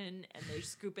rations in, and they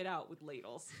scoop it out with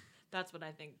ladles. That's what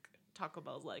I think Taco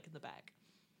Bell's like in the back.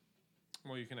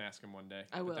 Well, you can ask him one day.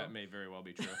 I but will. That may very well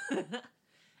be true.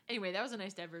 Anyway, that was a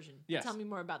nice diversion. Yes. Tell me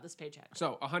more about this paycheck.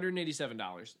 So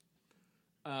 $187,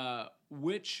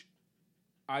 which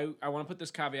I want to put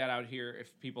this caveat out here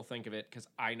if people think of it because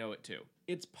I know it too.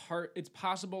 It's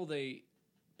possible they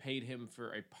paid him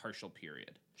for a partial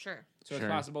period. Sure. So Sure.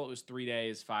 it's possible it was 3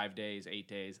 days, 5 days, 8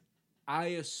 days. I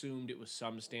assumed it was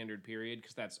some standard period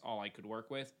because that's all I could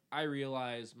work with. I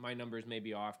realize my numbers may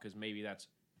be off because maybe that's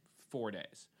 4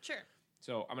 days. Sure.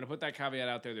 So I'm going to put that caveat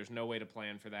out there. There's no way to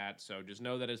plan for that. So just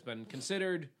know that it's been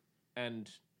considered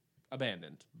and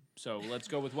abandoned. So let's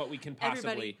go with what we can possibly.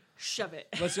 Everybody, shove it.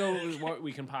 Let's go with what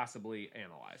we can possibly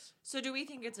analyze. So, do we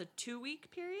think it's a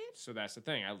 2-week period? So that's the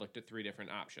thing. I looked at 3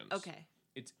 different options. Okay.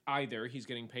 It's either he's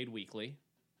getting paid weekly,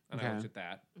 and I Okay. looked at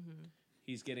that. Mm-hmm.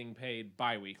 He's getting paid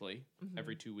bi-weekly,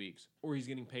 every 2 weeks, or he's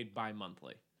getting paid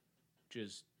bi-monthly, which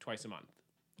is twice a month.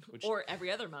 Which, Or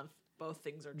every other month. Both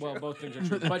things are true. well, both things are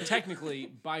true. But technically,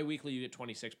 bi-weekly you get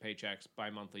 26 paychecks,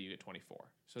 bi-monthly you get 24.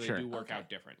 So they Sure. do work Okay. out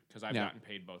different because I've Yeah. gotten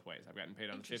paid both ways. I've gotten paid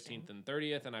on the Interesting. 15th and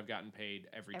 30th, and I've gotten paid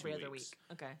every 2 every other weeks. week.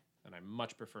 Okay. And I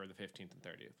much prefer the 15th and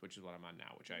 30th, which is what I'm on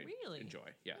now, which I Really? enjoy.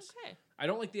 Yes. Okay. I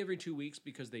don't like the every 2 weeks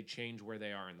because they change where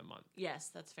they are in the month. Yes,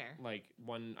 that's fair. Like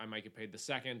one, I might get paid the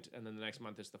 2nd, and then the next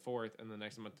month it's the 4th, and the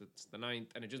next month it's the 9th,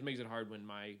 and it just makes it hard when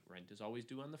my rent is always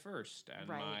due on the 1st, and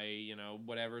Right. my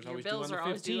whatever is Your always due on bills the are 15th.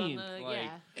 always due on the like,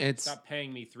 yeah. It's stop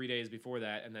paying me 3 days before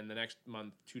that, and then the next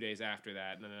month 2 days after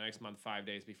that, and then the next month 5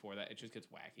 days before that. It just gets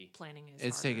wacky. Planning is.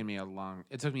 it's harder. taken me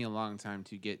it took me a long time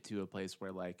to get to a place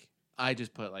where like I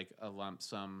just put like a lump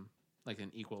sum, like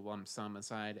an equal lump sum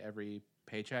aside every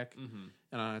paycheck. Mm-hmm.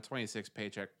 And on a 26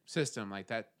 paycheck system like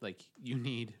that, like you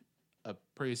need a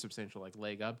pretty substantial like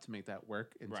leg up to make that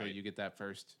work until Right. you get that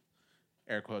first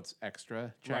air quotes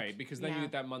extra check. Right, because then you Yeah.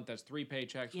 get that month that's 3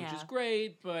 paychecks, which is Yeah.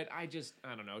 great, but I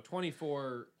don't know.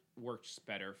 24 works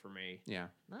better for me. Yeah.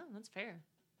 No, that's fair.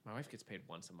 My wife gets paid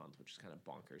once a month, which is kind of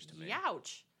bonkers to me.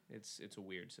 Youch. It's a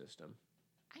weird system.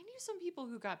 I knew some people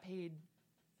who got paid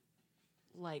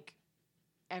like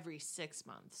every 6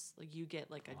 months. Like you get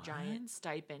like a giant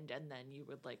stipend and then you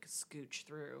would like scooch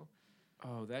through.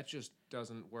 Oh, that just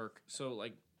doesn't work. So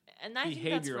like And I think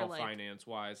that's for behavioral like finance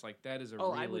wise, like that is a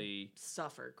I would really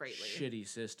suffer greatly. shitty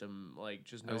system. Like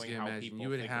just I was knowing gonna how imagine people you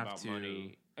would think have about to-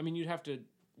 money. I mean, you'd have to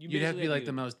You'd have to basically be like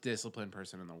the most disciplined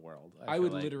person in the world. I feel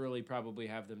would like. literally probably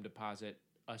have them deposit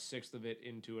a sixth of it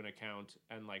into an account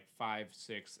and like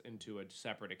 5/6 into a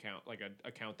separate account, like an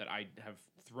account that I have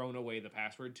thrown away the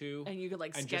password to, And you could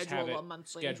like and just have schedule it a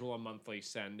monthly. schedule a monthly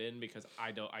send in because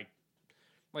I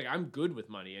Like, I'm good with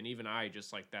money, and even I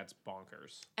just, like, that's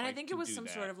bonkers. And I like, think to it was do some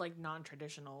that. sort of like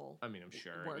non-traditional, I mean, I'm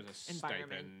sure work it was a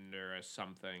environment. stipend or a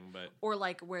something, but or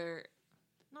like where,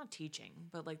 not teaching,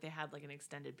 but like they had like an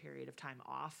extended period of time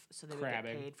off, so they would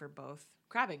Crabbing. get paid for both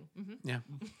crabbing. Yeah.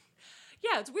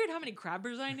 Yeah, it's weird how many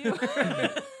crabbers I knew.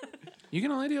 You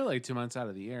can only do it like 2 months out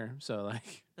of the year. So,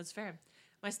 like, That's fair.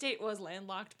 My state was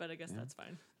landlocked, but I guess that's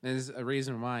fine. there's a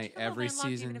reason why Am I every landlocked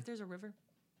season. even if there's a river.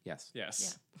 Yes.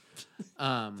 yes.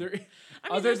 Um, There, I mean,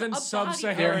 other there's than a body of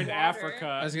sub-Saharan water. Africa,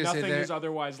 I was gonna say nothing there- is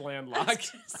otherwise I was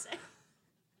landlocked. gonna say-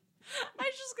 I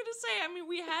was just gonna say. I mean,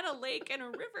 we had a lake and a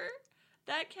river.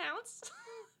 That counts.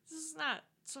 This is not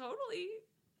totally.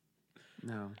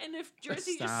 no. And if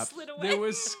Jersey Stop. just slid away, There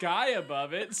was sky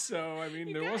above it, so I mean,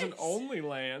 You there wasn't guys. only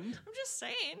land. I'm just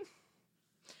saying.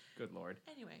 Good lord.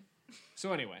 Anyway,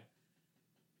 So anyway,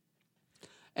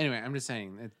 Anyway, I'm just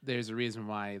saying that there's a reason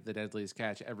why the Deadliest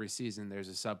Catch every season there's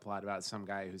a subplot about some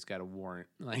guy who's got a warrant,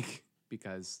 like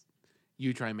because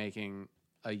you try making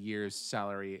a year's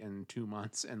salary in 2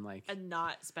 months and like and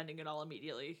not spending it all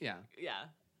immediately. yeah, Yeah.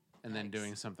 and then Yikes.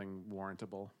 doing something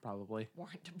warrantable probably.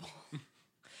 Warrantable.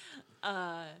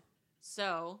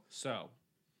 So so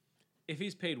if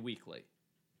he's paid weekly,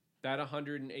 that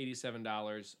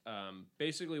 $187,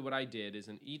 basically what I did is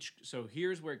in each. So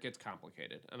here's where it gets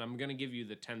complicated, and I'm gonna give you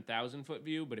the 10,000 foot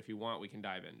view, but if you want, we can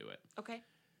dive into it. okay.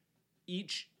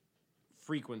 Each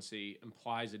frequency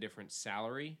implies a different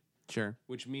salary, Sure.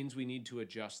 which means we need to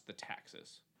adjust the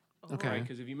taxes. Okay. Right?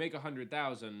 Because if you make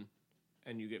 100,000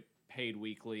 and you get paid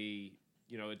weekly,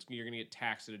 you know, you're going to get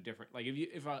taxed at a different. Like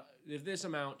if this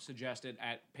amount suggested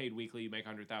at paid weekly you make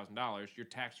 $100,000, your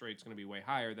tax rate's going to be way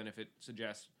higher than if it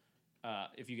suggests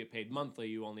if you get paid monthly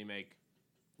you only make,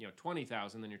 you know,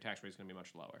 20,000, then your tax rate's going to be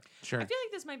much lower. Sure. I feel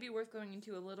like this might be worth going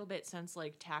into a little bit since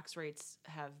like tax rates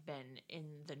have been in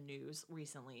the news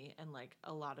recently, and like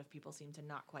a lot of people seem to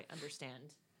not quite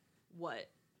understand what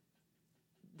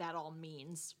that all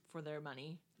means for their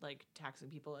money, like taxing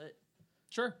people at.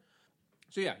 Sure.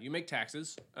 So yeah, you make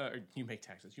taxes.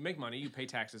 You make money. You pay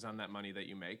taxes on that money that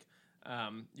you make.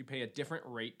 You pay a different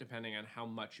rate depending on how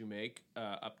much you make,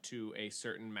 up to a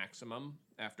certain maximum,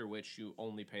 after which you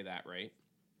only pay that rate.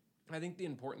 I think the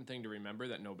important thing to remember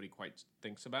that nobody quite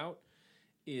thinks about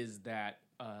is that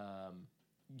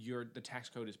the tax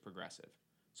code is progressive.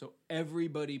 So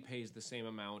everybody pays the same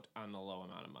amount on the low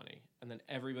amount of money, and then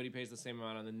everybody pays the same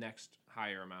amount on the next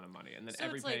higher amount of money, and then So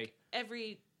it's like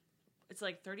it's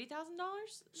like $30,000 the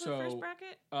So, first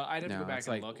bracket. I'd have to No, go back it's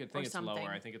and like- look. I or think it's something. lower.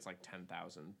 I think it's like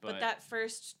 10,000. But that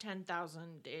first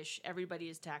 10,000 ish, everybody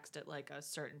is taxed at like a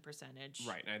certain percentage.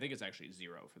 right, and I think it's actually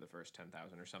 0 for the first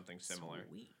 10,000 or something similar.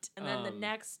 Sweet. And then the Um,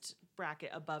 next bracket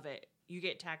above it, you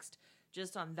get taxed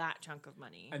just on that chunk of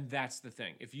money. And that's the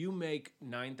thing. If you make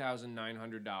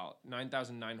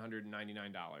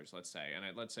 $9,999, let's say,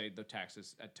 and let's say the tax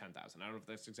is at 10,000. I don't know if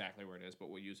that's exactly where it is, but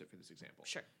we'll use it for this example.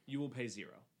 Sure. You will pay 0.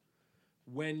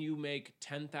 When you make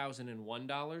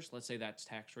 $10,001, let's say that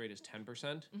tax rate is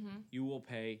 10%, you will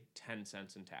pay 10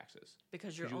 cents in taxes.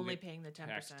 Because you're you will only get paying the 10%.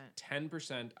 Taxed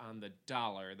 10% on the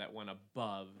dollar that went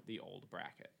above the old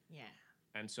bracket, Yeah.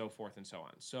 and so forth and so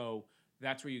on. So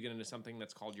that's where you get into something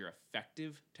that's called your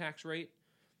effective tax rate.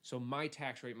 So my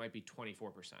tax rate might be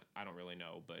 24%. I don't really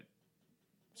know, but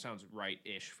sounds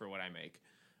right-ish for what I make.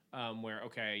 Where,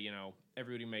 okay, you know,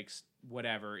 everybody makes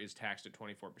whatever is taxed at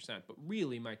 24%. But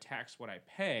really, my tax, what I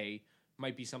pay,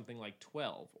 might be something like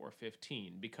 12 or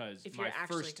 15 because If my you're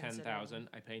actually first 10,000,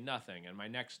 I pay nothing. And my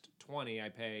next 20, I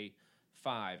pay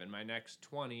 5. And my next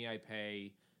 20, I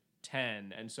pay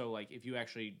 10. And so, like, if you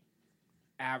actually,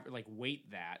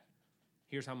 weight that,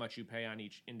 here's how much you pay on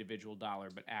each individual dollar,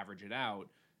 but average it out,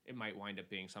 it might wind up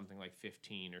being something like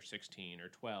 15 or 16 or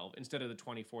 12 instead of the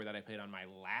 24 that I paid on my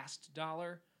last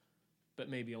dollar, but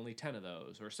maybe only 10 of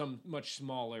those or some much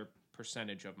smaller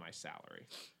percentage of my salary.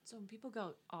 So when people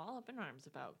go all up in arms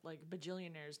about like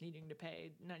bajillionaires needing to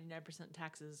pay 99%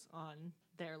 taxes on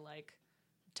their like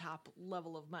top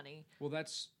level of money. Well,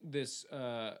 that's this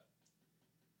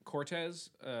Cortez,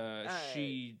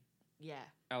 Yeah.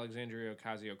 Alexandria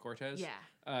Ocasio-Cortez.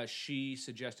 Yeah. She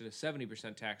suggested a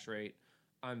 70% tax rate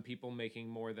on people making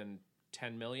more than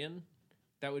 $10 million.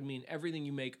 That would mean everything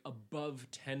you make above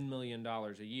 $10 million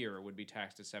a year would be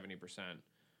taxed at 70%,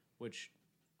 which,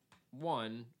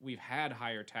 one, we've had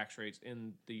higher tax rates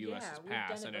in the U.S. Yeah, has we've done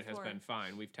passed, it and it has before. been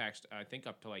fine. We've taxed, I think,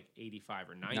 up to like 85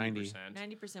 or 90. 90%.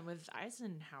 90% with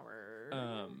Eisenhower.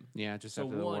 Yeah, just So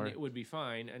after the one, war. it would be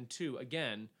fine, and two,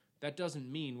 again, that doesn't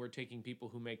mean we're taking people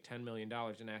who make $10 million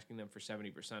and asking them for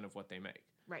 70% of what they make.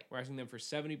 Right. We're asking them for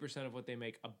 70% of what they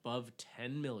make above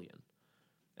 $10 million.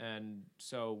 And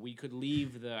so we could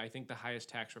leave I think the highest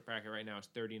tax bracket right now is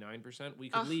 39%. We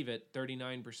could leave it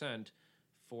 39%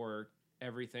 for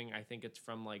everything. I think it's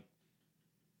from like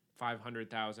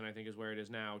 500,000, I think is where it is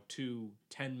now, to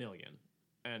 10 million.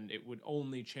 And it would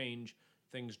only change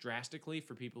things drastically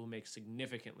for people who make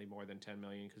significantly more than 10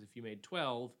 million. Because if you made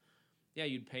 12, yeah,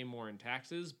 you'd pay more in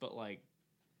taxes, but like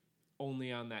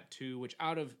only on that 2, which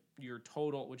out of your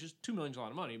total, which is 2 million is a lot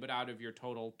of money, but out of your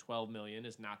total 12 million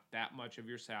is not that much of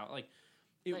your salary. Like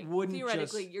it Like, wouldn't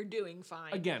theoretically, just, you're doing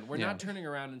fine. again, we're Yeah. not turning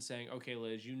around and saying, okay,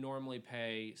 Liz, you normally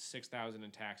pay 6,000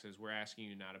 in taxes. We're asking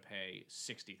you now to pay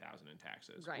 60,000 in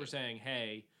taxes. Right. We're saying,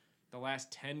 hey, the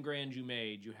last 10 grand you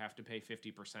made, you have to pay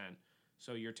 50%.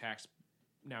 So your tax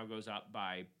now goes up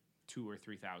by 2 or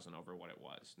 3,000 over what it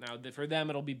was. Now, for them,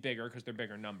 it'll be bigger because they're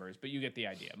bigger numbers, but you get the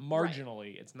idea.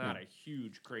 Marginally, it's not a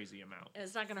huge, crazy amount. And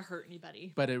it's not going to hurt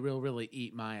anybody. But it will really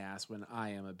eat my ass when I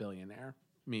am a billionaire.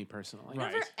 Me personally.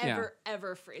 Right. Never,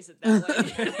 ever phrase it that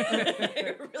way.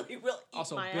 It really will eat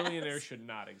Also, my billionaires ass. should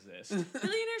not exist.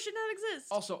 Billionaires should not exist.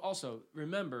 Also,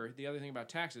 remember the other thing about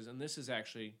taxes, and this is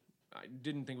actually, I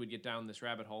didn't think we'd get down this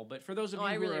rabbit hole, but for those of you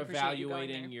I who really are appreciate you going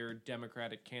evaluating there. your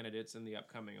Democratic candidates in the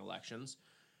upcoming elections,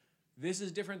 this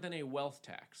is different than a wealth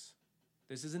tax.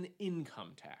 This is an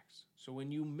income tax. So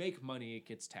when you make money, it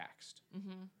gets taxed.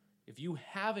 Mm-hmm. If you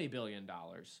have $1 billion,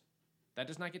 that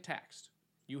does not get taxed.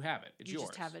 You have it. It's You yours.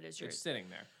 just have it as yours. It's sitting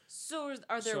there. So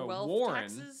are there So wealth Warren-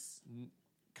 taxes?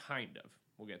 Kind of.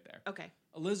 We'll get there. Okay.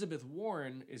 Elizabeth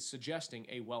Warren is suggesting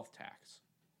a wealth tax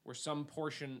where some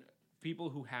portion, people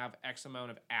who have X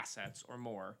amount of assets or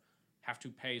more have to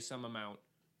pay some amount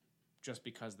just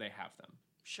because they have them.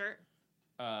 Sure.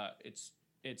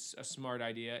 It's a smart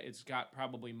idea. It's got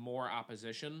probably more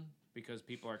opposition because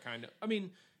people are kind of, I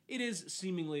mean, it is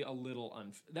seemingly a little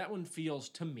that one feels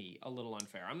to me a little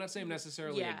unfair. I'm not saying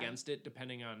necessarily Yeah. against it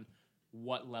depending on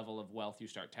what level of wealth you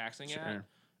start taxing Sure.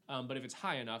 at. But if it's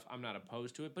high enough, I'm not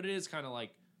opposed to it. But it is kind of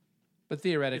like, But if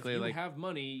theoretically, you like have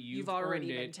money, you've already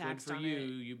earned been it. taxed Good for on you. it.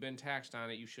 You've been taxed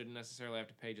on it. You shouldn't necessarily have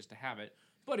to pay just to have it.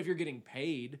 But if you're getting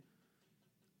paid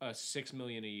 $6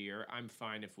 million a year, I'm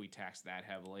fine if we tax that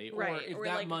heavily. Right. Or if Or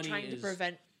that like money trying is to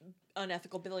prevent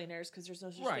unethical billionaires because there's no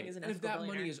such right, thing as an and if ethical that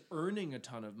billionaire. money is earning a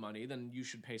ton of money, then you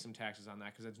should pay some taxes on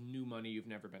that because that's new money you've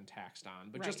never been taxed on.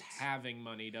 But just Right. having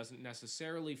money doesn't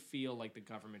necessarily feel like the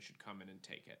government should come in and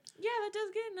take it. Yeah, that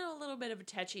does get in a little bit of a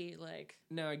touchy, like.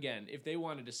 Now, again, if they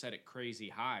wanted to set it crazy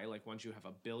high, like once you have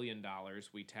 $1 billion,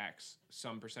 we tax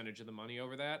some percentage of the money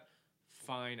over that,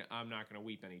 fine, I'm not going to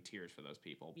weep any tears for those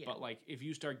people. Yeah. But, like, if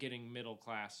you start getting middle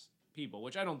class people,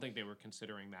 which I don't think they were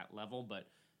considering that level, but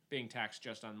being taxed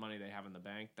just on money they have in the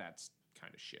bank, that's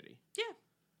kind of shitty. Yeah.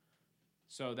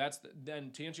 So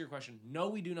then to answer your question, no,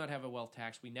 we do not have a wealth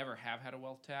tax. We never have had a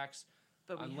wealth tax.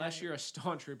 But we Unless had- you're a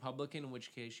staunch Republican, in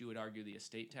which case you would argue the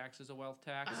estate tax is a wealth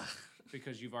tax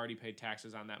because you've already paid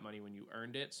taxes on that money when you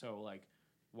earned it. So, like,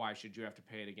 why should you have to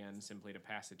pay it again simply to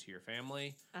pass it to your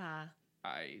family?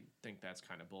 I think that's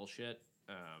kind of bullshit.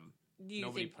 Do you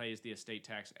Nobody think pays the estate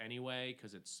tax anyway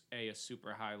because it's a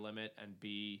super high limit, and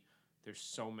B, there's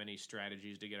so many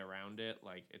strategies to get around it.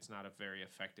 Like, it's not a very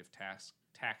effective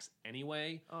tax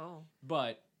anyway. Oh.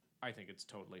 But I think it's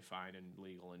totally fine and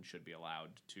legal and should be allowed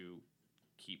to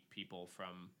keep people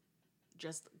from.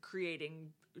 Just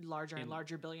creating larger and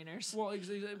larger billionaires. Well,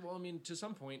 I mean, to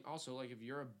some point, also, like, if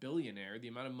you're a billionaire, the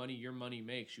amount of money your money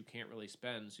makes, you can't really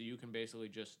spend. So you can basically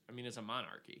just, I mean, it's a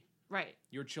monarchy. Right.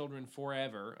 Your children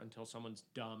forever, until someone's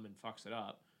dumb and fucks it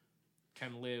up,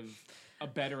 can live a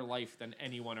better life than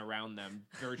anyone around them.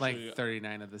 Virtually, like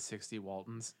 39 of the 60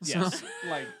 Waltons. yes,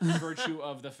 like virtue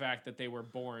of the fact that they were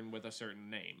born with a certain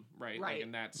name, right? Like, Right.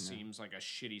 and that seems like a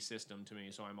shitty system to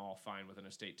me. So I'm all fine with an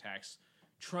estate tax.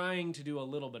 Trying to do a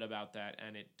little bit about that,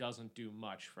 and it doesn't do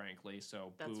much, frankly.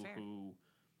 So That's boo fair. hoo,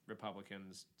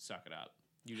 Republicans, suck it up.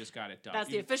 You just got it done. That's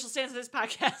the official stance of this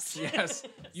podcast. Yes,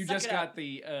 you Suck just it got up.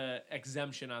 the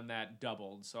exemption on that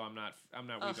doubled, so I'm not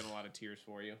weeping a lot of tears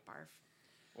for you Barf.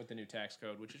 with the new tax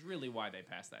code, which is really why they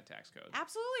passed that tax code.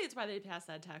 Absolutely, it's why they passed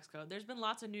that tax code. There's been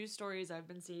lots of news stories I've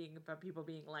been seeing about people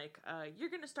being like, you're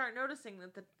going to start noticing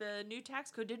that the new tax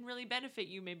code didn't really benefit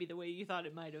you maybe the way you thought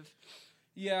it might have.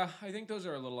 Yeah, I think those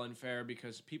are a little unfair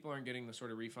because people aren't getting the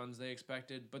sort of refunds they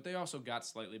expected, but they also got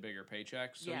slightly bigger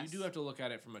paychecks. So Yes. you do have to look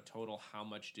at it from a total how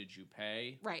much did you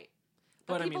pay. Right.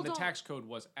 But I mean, people the don't- tax code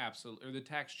was the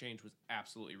tax change was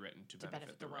absolutely written to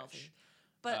benefit the wealthy. rich.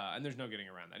 But And there's no getting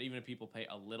around that. Even if people pay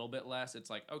a little bit less, it's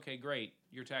like, okay, great,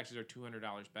 your taxes are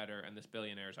 $200 better, and this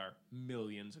billionaires are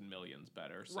millions and millions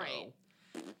better. So. Right.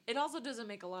 It also doesn't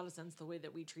make a lot of sense the way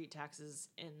that we treat taxes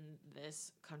in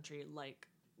this country, like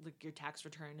like your tax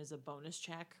return is a bonus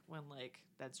check when like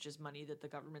that's just money that the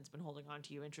government's been holding on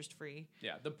to you interest free.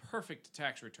 Yeah, the perfect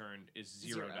tax return is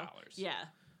 $0. Yeah.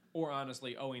 Or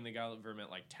honestly, owing the government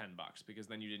like $10 because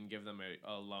then you didn't give them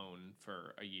a loan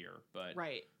for a year. But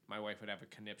Right. my wife would have a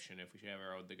conniption if she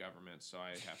ever owed the government, so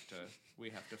we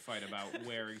have to fight about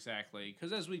where exactly.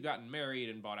 Because as we've gotten married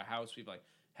and bought a house, we've like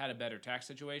had a better tax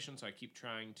situation. So I keep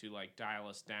trying to like dial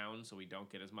us down so we don't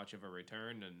get as much of a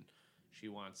return. And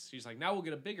she's like, now we'll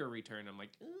get a bigger return. I'm like,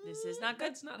 This is not good."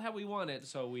 That's not how we want it.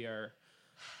 So we are.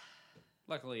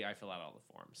 Luckily, I fill out all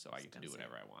the forms, so I get to do gonna say.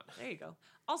 whatever I want. There you go.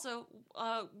 Also,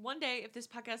 one day if this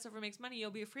podcast ever makes money,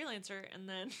 you'll be a freelancer, and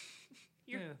then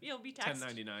you'll be taxed.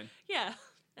 1099. Yeah,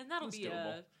 and that'll That's be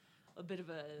doable. a bit of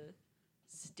a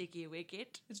sticky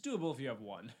wicket. It's doable if you have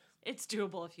one. It's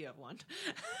doable if you have one.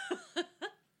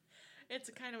 It's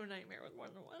a kind of a nightmare with one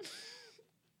to one.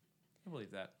 I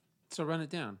believe that. So run it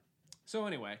down. So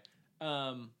anyway,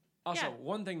 also Yeah.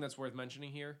 one thing that's worth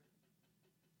mentioning here,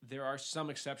 there are some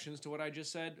exceptions to what I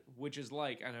just said, which is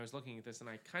like, and I was looking at this and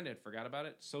I kind of forgot about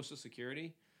it, Social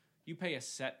Security. You pay a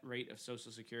set rate of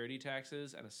Social Security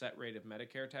taxes and a set rate of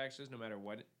Medicare taxes no matter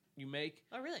what you make,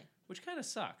 Oh, really? which kind of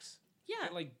sucks. Yeah.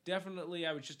 Like, definitely,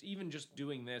 I was just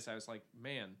doing this, I was like,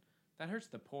 man, that hurts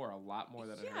the poor a lot more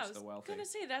than it I hurts was the wealthy. gonna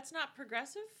say that's not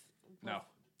progressive. No.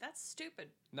 That's stupid.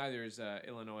 Neither is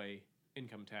Illinois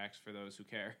income tax for those who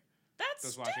care. That's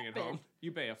Those stupid. watching at home.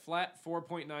 You pay a flat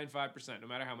 4.95% no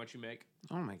matter how much you make.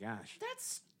 Oh my gosh.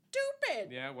 That's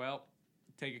stupid. Yeah, well,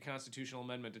 take a constitutional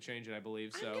amendment to change it, I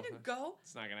believe. So I'm gonna go.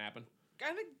 it's not gonna happen.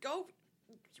 I'm gonna go.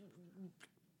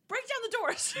 Break down the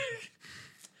doors.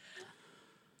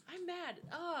 I'm mad.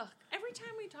 Ugh. Every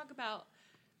time we talk about.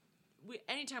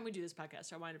 Anytime we do this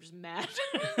podcast, I wind up just mad.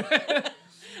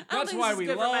 That's why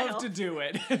we love to do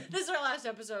it. This is our last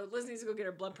episode. Liz needs to go get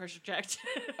her blood pressure checked.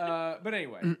 But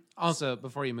anyway, Also,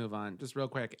 before you move on, just real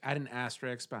quick, add an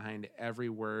asterisk behind every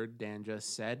word Dan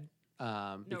just said,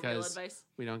 No real because advice.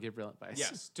 we don't give real advice.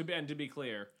 yes, to be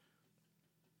clear,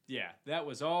 yeah, that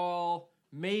was all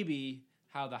maybe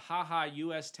how the haha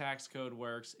U.S. tax code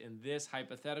works in this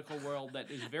hypothetical world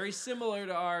that is very similar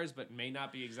to ours, but may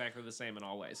not be exactly the same in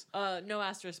all ways. No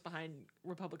asterisk behind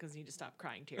Republicans need to stop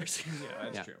crying tears. Yeah,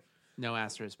 that's Yeah. true. No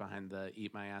asterisk behind the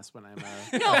eat my ass when I'm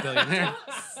No. a billionaire.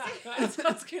 That's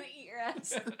what's gonna eat your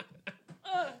ass.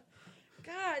 Ugh.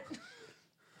 God.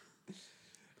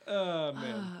 Oh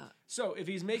man. So if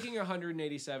he's making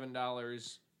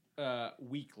 $187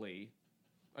 weekly,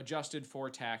 adjusted for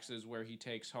taxes, where he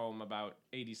takes home about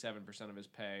 87% of his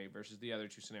pay, versus the other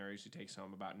two scenarios, he takes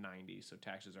home about 90%. So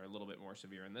taxes are a little bit more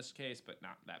severe in this case, but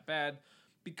not that bad,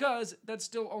 because that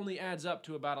still only adds up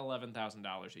to about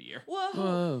 $11,000 a year. Whoa.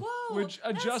 Whoa. Whoa. Which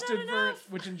that's adjusted not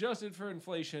for enough.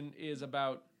 inflation is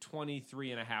about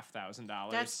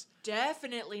 $23,500. That's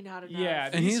definitely not enough. Yeah,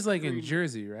 And he's These like in green-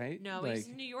 Jersey, right? No, like, he's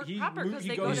in New York he proper moved- because he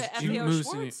they goes- go to he FAO moves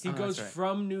to New- Schwartz. He Oh, goes that's right.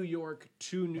 from New York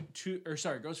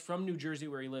goes from New Jersey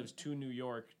where he lives to New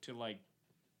York to like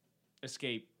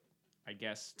escape, I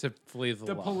guess, to flee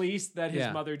the law. police that his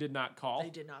Yeah. mother did not call. They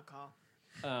did not call.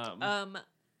 Um,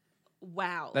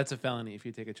 Wow. That's a felony if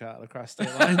you take a child across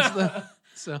state lines, though.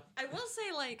 So I will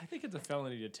say, like, I think it's a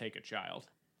felony to take a child.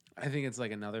 I think it's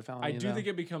like another felony. I do though. think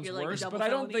it becomes You're like worse, double but I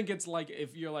don't felony? think it's like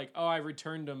if you're like, oh, I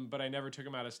returned him, but I never took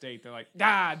him out of state. They're like,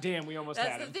 ah, damn, we almost that's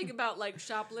had the him. thing about like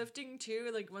shoplifting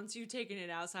too. Like once you've taken it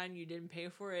outside and you didn't pay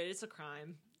for it, it's a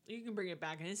crime. You can bring it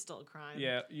back and it's still a crime.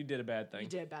 Yeah, you did a bad thing. You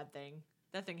did a bad thing.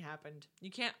 That thing happened.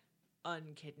 You can't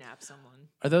unkidnap someone.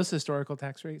 Are those historical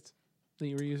tax rates that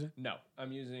you were using? No,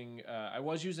 I'm using. I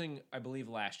was using, I believe,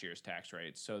 last year's tax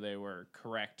rates, so they were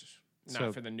correct. Not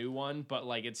So- for the new one, but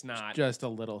like it's not. Just a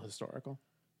little historical.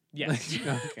 Yes,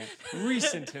 Okay.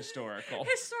 recent historical.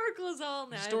 Historical is all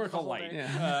now. Historical light.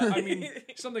 Yeah. I mean,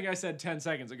 something I said 10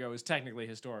 seconds ago is technically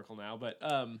historical now, but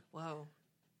Whoa.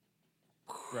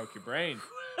 broke your brain.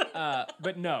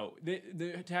 But no,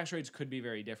 the tax rates could be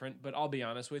very different. But I'll be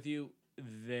honest with you,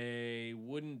 they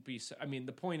wouldn't be. I mean,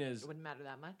 the point is, It wouldn't matter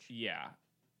that much. yeah,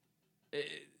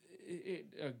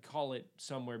 call it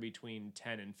somewhere between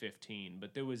 10 and 15.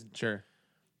 But there was Sure.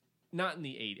 not in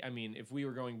the 80. I mean, if we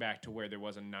were going back to where there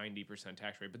was a 90%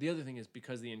 tax rate. But the other thing is,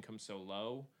 because the income's so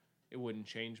low, it wouldn't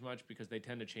change much, because they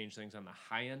tend to change things on the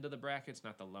high end of the brackets,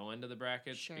 not the low end of the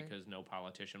brackets, Sure. because no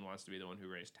politician wants to be the one who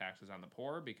raised taxes on the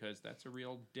poor, because that's a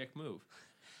real dick move.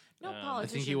 No I I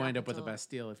politician. think you wind up up with the until- best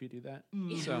deal if you do that.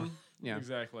 Mm-hmm. So, yeah.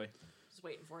 Exactly. Just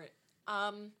waiting for it.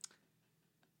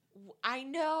 I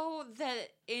know that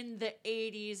in the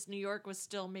 80s, New York was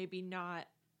still maybe not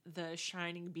the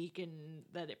shining beacon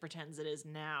that it pretends it is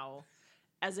now.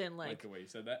 As in, Like the way you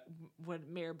said that.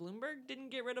 when Mayor Bloomberg didn't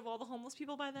get rid of all the homeless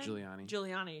people by then?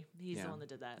 Giuliani. He's the Yeah. one that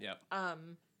did that. Yep.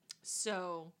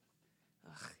 So,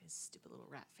 his stupid little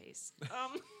rat face.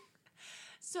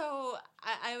 So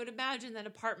I would imagine that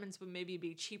apartments would maybe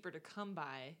be cheaper to come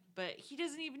by, but he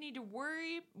doesn't even need to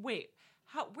worry. Wait,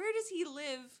 where does he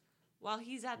live while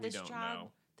he's at We this don't job?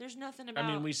 know. There's nothing about.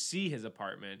 I mean, we see his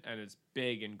apartment, and it's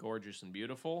big and gorgeous and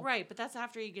beautiful. Right, but that's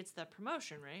after he gets the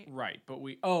promotion, right? Right, but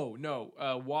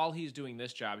while he's doing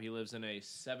this job, he lives in a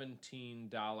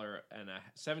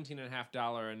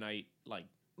 $17.50 a night like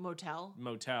Motel.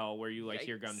 motel where you like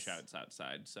hear Yikes. gunshots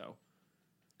outside. So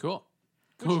Cool.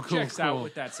 which checks out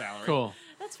with that salary. Cool.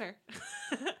 That's fair.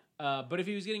 But if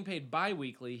he was getting paid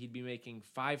bi-weekly, he'd be making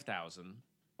 $5,000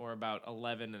 or about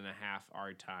 11 and a half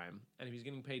our time. And if he's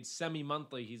getting paid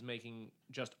semi-monthly, he's making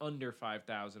just under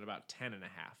 5,000, about 10 and a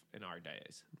half in our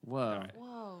days. Whoa. Right.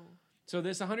 Whoa. So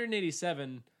this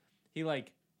 187, he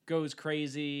like goes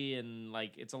crazy and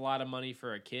like it's a lot of money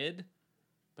for a kid,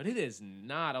 but it is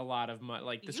not a lot of money.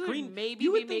 Like the You would screen, maybe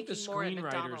you be would think the making more at screenwriters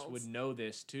McDonald's. would know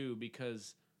this too,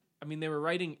 because I mean they were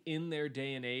writing in their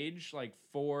day and age, like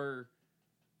for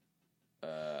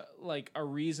like a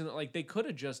reason, like they could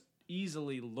have just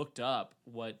easily looked up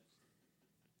what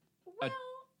Well,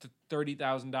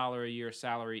 $30,000 a year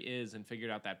salary is and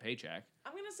figured out that paycheck.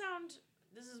 I'm gonna sound.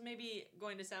 This is maybe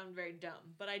going to sound very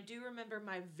dumb, but I do remember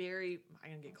I'm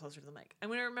gonna get closer to the mic. I'm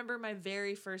gonna remember my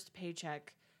very first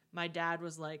paycheck. My dad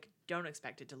was like, "Don't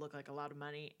expect it to look like a lot of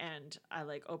money," and I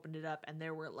like opened it up, and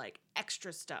there were like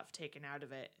extra stuff taken out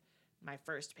of it. My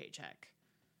first paycheck,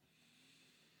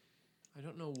 I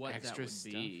don't know what Extra that would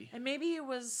stuff? be. and maybe it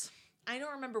was. I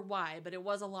don't remember why, but it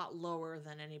was a lot lower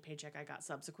than any paycheck I got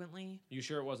subsequently. You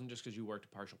sure it wasn't just because you worked a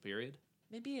partial period?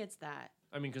 Maybe it's that.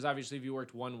 I mean, because obviously, if you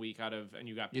worked 1 week out of and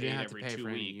you got You paid didn't have to every pay 2 for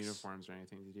any weeks, uniforms or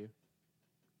anything, did you?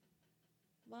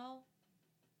 Well,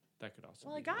 that could also.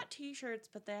 I be got T-shirts,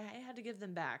 but I had to give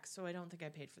them back, so I don't think I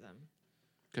paid for them.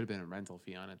 Could have been a rental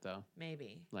fee on it though.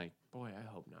 Maybe. Like Boy, I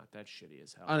hope not. That's shitty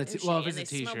as hell. on a It was well, if shitty, it's a and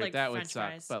they smelled T-shirt, like that would French suck.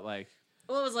 fries. But like,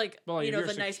 Well, it was like But like, you if know you're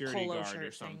the a nice security polo guard shirt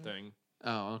or something.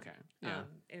 oh, okay, yeah.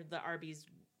 The Arby's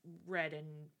red and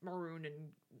maroon and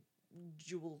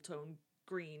jewel tone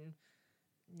green,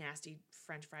 nasty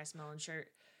French fry smelling shirt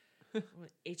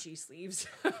with itchy sleeves.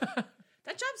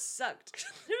 That job sucked.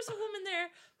 There's a woman there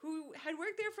who had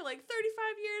worked there for like 35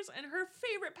 years, and her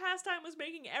favorite pastime was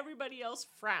making everybody else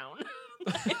frown.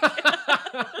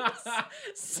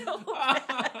 So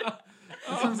bad.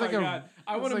 Oh sounds my like a- God.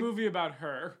 I want a like- movie about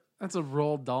her. That's a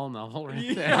Roald Dahl novel right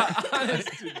Yeah, there. honest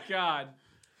to God.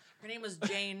 Her name was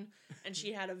Jane, and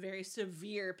she had a very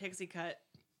severe pixie cut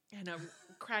and a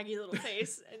craggy little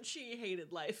face, and she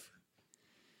hated life.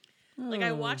 Like,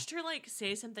 I watched her, like,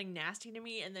 say something nasty to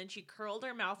me, and then she curled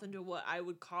her mouth into what I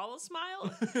would call a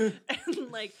smile,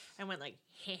 and, like, I went, like,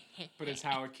 But it's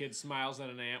how a kid smiles at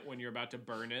an ant when you're about to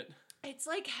burn it. It's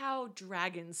like how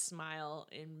dragons smile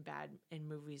in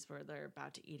movies where they're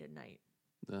about to eat at night.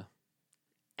 Ugh.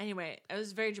 Anyway, it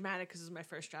was very dramatic because it was my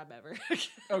first job ever.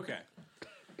 Okay.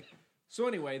 So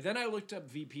anyway, then I looked up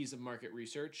VPs of market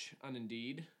research on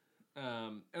Indeed.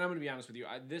 And I'm going to be honest with you.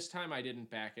 This time I didn't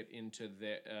back it into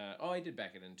the... I did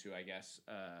back it into, I guess,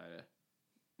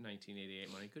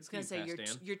 1988 money. Good I was for going you, to say,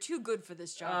 Past Dan. you're too good for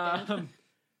this job, Dan.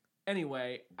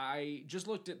 Anyway, I just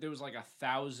looked at... There was like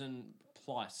 1,000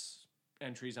 plus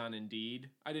entries on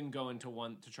Indeed. I didn't go into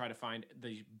one to try to find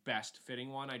the best fitting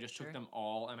one. I just Sure. took them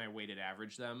all and I weighted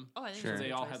average them. Oh, I think Sure. that's a They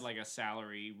good all choice. had like a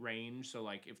salary range. So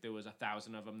like if there was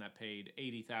 1,000 of them that paid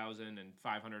 80,000 and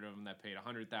 500 of them that paid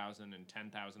 100,000 and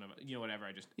 10,000 of them, whatever.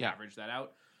 I just Yeah. averaged that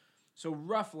out. So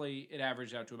roughly it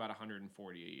averaged out to about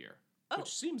 140 a year, Oh.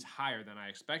 which seems higher than I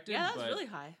expected. Yeah, that's but really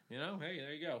high. hey,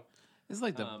 there you go. It's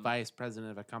like the Um, vice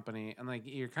president of a company, and like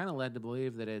you're kind of led to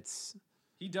believe that it's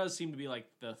He does seem to be like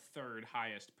the third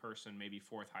highest person, maybe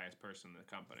fourth highest person in the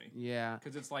company. yeah.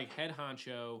 Because it's like head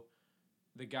honcho,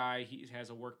 the guy he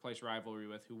has a workplace rivalry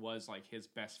with who was like his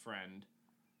best friend,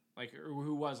 like or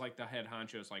who was like the head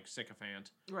honcho's like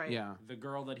sycophant, Right. Yeah. the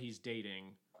girl that he's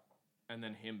dating, and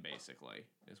then him basically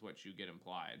is what you get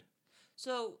implied.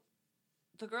 So,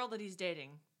 the girl that he's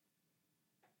dating,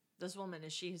 this woman,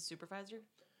 is she his supervisor?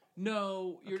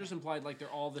 No, you're Okay. just implied like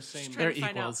they're all the same. Just They're trying to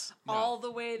find out equals. No. all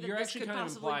the way that You're this actually could kind of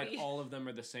possibly implied be. all of them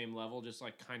are the same level, just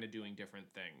like kind of doing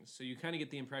different things. So you kind of get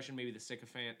the impression maybe the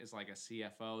sycophant is like a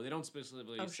CFO. They don't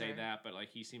specifically Oh, say sure. that, but like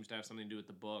he seems to have something to do with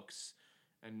the books,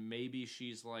 and maybe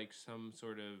she's like some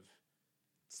sort of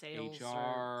Sales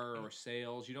HR or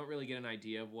sales. You don't really get an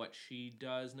idea of what she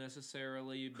does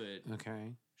necessarily, but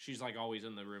Okay. she's like always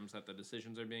in the rooms that the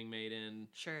decisions are being made in,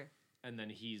 Sure. and then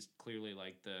he's clearly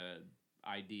like the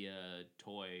idea,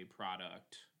 toy,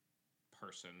 product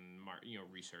person,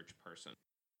 research person.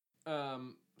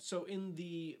 So in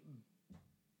the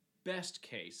best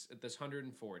case at this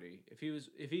 140, if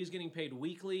he's getting paid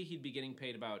weekly, he'd be getting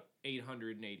paid about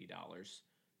 $880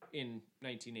 in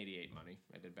 1988 money.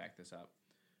 I did back this up.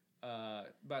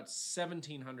 About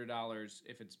 $1,700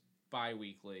 if it's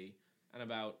bi-weekly, and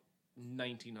about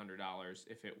 $1,900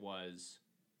 if it was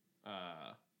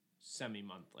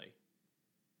semi-monthly.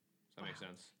 Does that make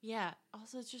sense? Yeah.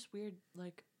 Also, it's just weird,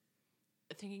 like,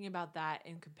 thinking about that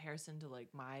in comparison to, like,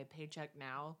 my paycheck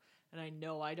now, and I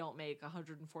know I don't make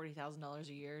 $140,000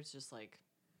 a year. It's just like,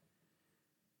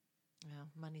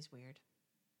 money's weird.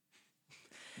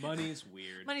 Money's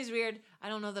weird. Money's weird. I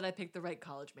don't know that I picked the right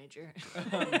college major.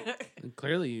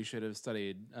 Clearly, you should have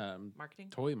studied Marketing?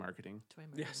 toy marketing. Toy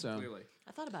marketing. Yeah, So- clearly.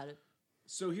 I thought about it.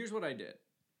 So here's what I did.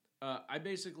 I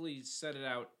basically set it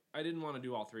out. I didn't want to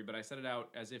do all three, but I set it out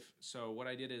as if. So what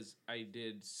I did is I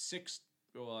did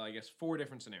 4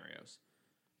 different scenarios.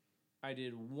 I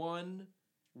did one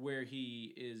where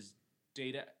he is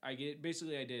data. I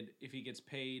did if he gets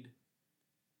paid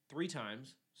 3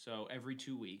 times, so every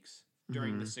 2 weeks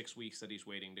during the 6 weeks that he's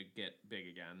waiting to get big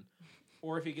again,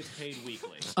 or if he gets paid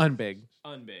weekly. Unbig.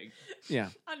 Unbig. Yeah.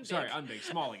 Unbig. Sorry, unbig.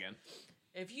 Small again.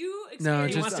 If you No, experience,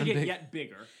 He just wants to get unbig. yet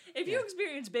bigger. if you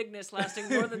experience bigness lasting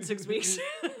more than 6 weeks,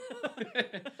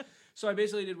 So I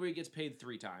basically did where he gets paid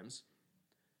 3 times,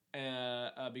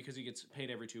 because he gets paid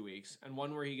every 2 weeks, and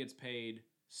one where he gets paid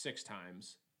 6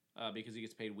 times, because he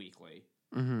gets paid weekly.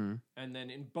 Mm-hmm. And then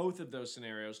in both of those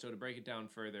scenarios, so to break it down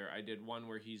further, I did one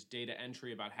where he's data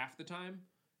entry about half the time,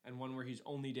 and one where he's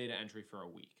only data entry for a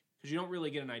week. Because you don't really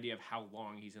get an idea of how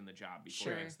long he's in the job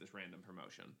before he Sure. gets this random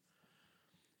promotion.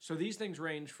 So these things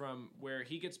range from where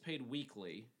he gets paid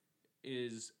weekly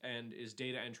is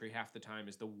data entry half the time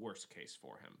is the worst case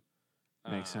for him.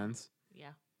 Makes sense.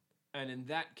 yeah. And in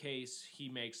that case, he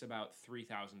makes about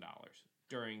 $3,000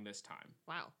 during this time.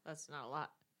 Wow, that's not a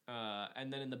lot.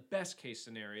 And then in the best case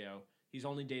scenario, he's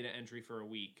only data entry for a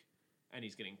week, and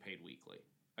he's getting paid weekly.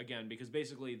 Again, because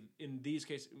basically in these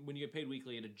cases, when you get paid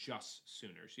weekly, it adjusts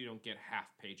sooner, so you don't get half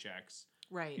paychecks.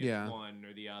 Right. You get Yeah. one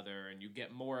or the other, and you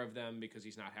get more of them because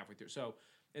he's not halfway through. So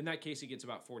in that case, he gets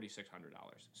about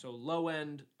 $4,600. So low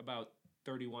end about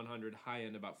 $3,100, high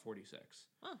end about $46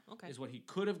 Oh, okay. is what he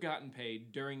could have gotten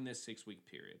paid during this 6-week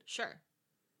period. Sure.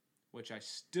 Which I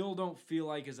still don't feel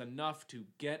like is enough to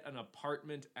get an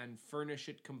apartment and furnish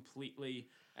it completely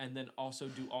and then also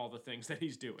do all the things that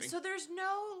he's doing. So there's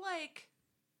no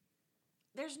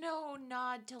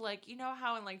nod to, like, you know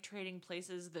how in, like, Trading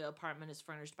Places the apartment is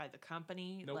furnished by the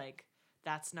company? Nope. Like,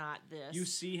 that's not this. You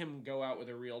see him go out with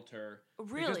a realtor.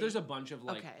 Really? Because there's a bunch of,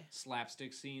 like, Okay.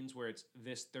 slapstick scenes where it's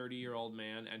this 30-year-old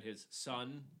man and his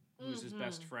son, who's his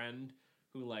best friend,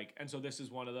 who, like... And so this is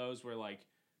one of those where, like,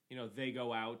 you know, they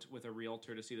go out with a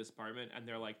realtor to see this apartment, and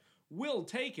they're like, "We'll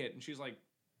take it." And she's like,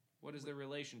 "What is the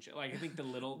relationship?" Like, I think the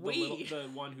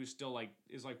one who's still, like,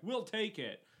 is like, "We'll take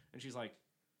it." And she's like,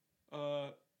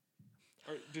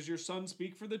 does your son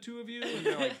speak for the two of you? And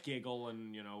they like giggle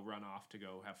and, you know, run off to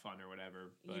go have fun or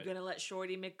whatever. You But gonna let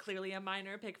Shorty make clearly a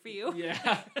minor pick for you?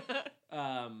 yeah.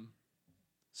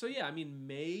 So yeah, I mean,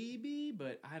 maybe,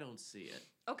 but I don't see it.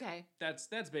 Okay. That's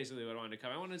basically what I wanted to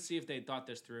cover. I wanted to see if they thought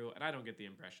this through, and I don't get the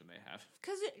impression they have.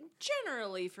 Because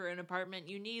generally for an apartment,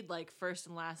 you need, like, first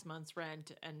and last month's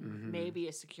rent and maybe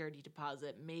a security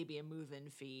deposit, maybe a move-in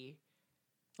fee.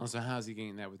 Also, how's he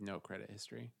getting that with no credit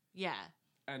history? Yeah.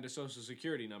 And a social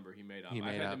security number he made up. He I've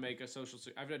made had up. to make a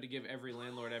I've had to give every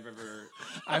landlord I've ever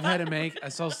I've had to make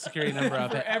a social security number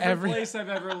up for at every place I've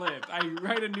ever lived. I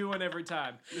write a new one every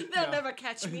time. They'll No. never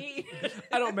catch me.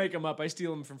 I don't make them up. I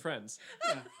steal them from friends.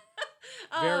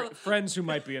 Oh, Friends who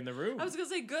might be in the room. I was gonna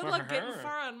say, good luck getting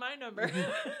far on my number.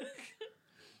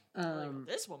 Um, Like,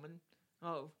 this woman.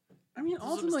 Oh, I mean, this is a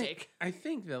ultimately, mistake. I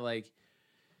think that, like,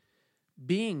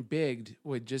 being bigged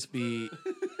would just be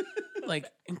like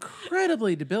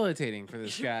incredibly debilitating for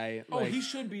this guy. Oh, Like, he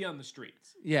should be on the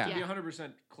streets. yeah, To be Yeah.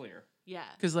 100% clear. yeah.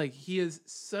 because like he is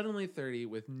suddenly 30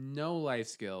 with no life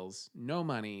skills, no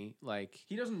money. Like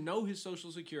He doesn't know his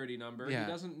social security number. Yeah.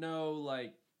 He doesn't know,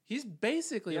 like, he's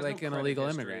basically He has like no an credit illegal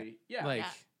history. immigrant. Yeah. like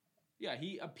Yeah.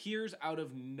 he appears out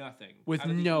of nothing. with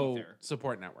out of the no ether.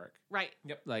 support network. Right.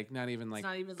 Like not even like It's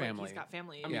not even family. like he's got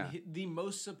family. I mean, Yeah. the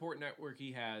most support network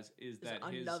he has is There's that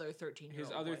another 13-year-old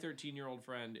his other boy. 13-year-old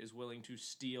friend is willing to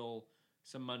steal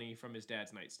some money from his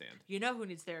dad's nightstand. You know who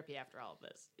needs therapy after all of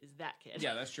this is that kid.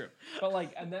 Yeah, that's true. But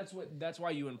like, and that's why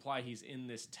you imply he's in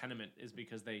this tenement is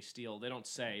because they steal. They don't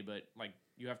say, but like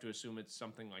you have to assume it's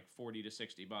something like $40 to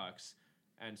 $60,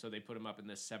 and so they put him up in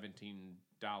this $17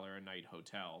 a night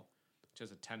hotel.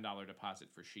 just a $10 deposit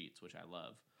for sheets, which I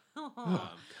love.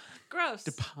 Gross.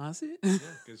 Deposit? Yeah,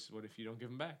 because what if you don't give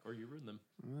them back or you ruin them?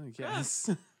 I guess.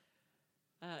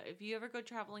 If you ever go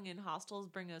traveling in hostels,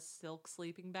 bring a silk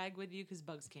sleeping bag with you because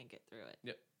bugs can't get through it.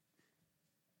 Yep.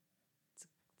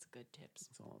 It's a good tips.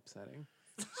 It's all upsetting.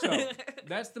 So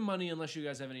that's the money. Unless you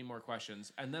guys have any more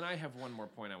questions, and then I have one more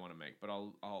point I want to make, but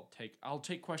I'll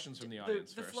take questions from the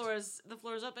audience The first. floor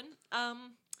is open.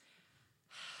 I'm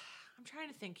trying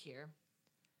to think here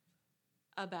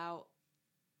about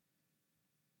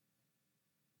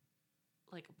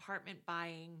like apartment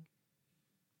buying,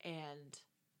 and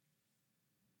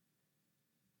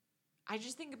I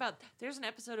just think about there's an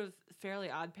episode of Fairly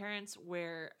Odd Parents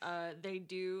where they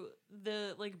do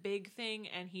the like big thing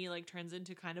and he like turns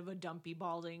into kind of a dumpy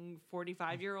balding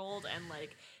 45-year-old and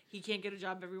like he can't get a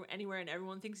job anywhere and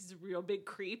everyone thinks he's a real big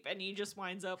creep and he just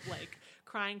winds up like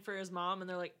crying for his mom and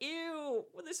they're like, ew,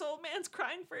 well, this old man's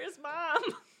crying for his mom.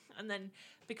 And then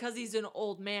because he's an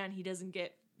old man, he doesn't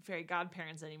get fairy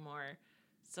godparents anymore.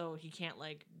 So he can't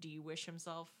like de-wish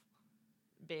himself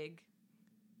big.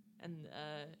 And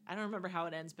I don't remember how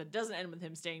it ends, but it doesn't end with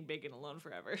him staying big and alone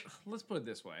forever. Let's put it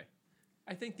this way.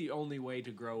 I think the only way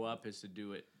to grow up is to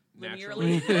do it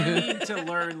naturally. Linearly. You need to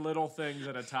learn little things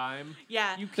at a time.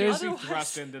 Yeah. You can't be otherwise-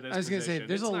 thrust into this I was going to say, position.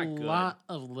 there's It's a not good. lot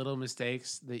of little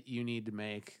mistakes that you need to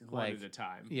make. One Like, at a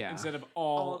time. yeah. Instead of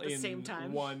All all at the in same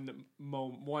time.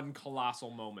 one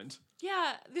colossal moment.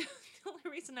 Yeah. The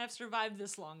only reason I've survived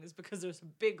this long is because there's a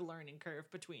big learning curve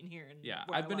between here and Yeah,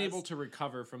 where I've I been was. able to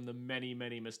recover from the many,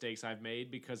 many mistakes I've made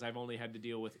because I've only had to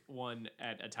deal with one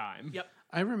at a time. Yep.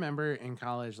 I remember in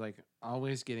college, like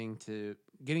always getting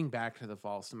back to the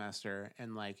fall semester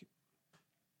and like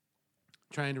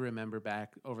trying to remember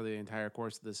back over the entire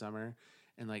course of the summer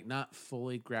and like not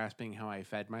fully grasping how I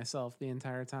fed myself the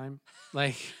entire time.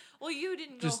 Like Well, you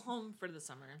didn't Just- go home for the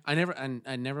summer. I never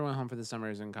went home for the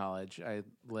summers in college. I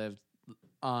lived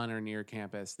on or near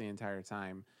campus the entire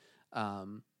time.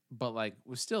 But like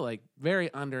was still like very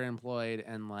underemployed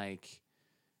and like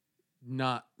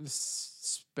not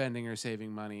spending or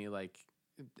saving money like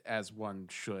as one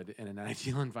should in an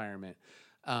ideal environment.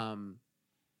 And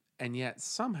yet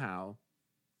somehow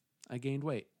I gained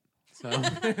weight. So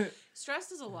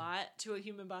Stress is a lot to a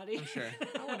human body. I'm sure.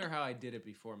 I wonder how I did it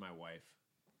before my wife.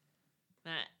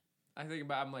 Nah.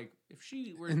 I'm like, if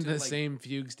she were in to the like, same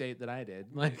fugue state that I did.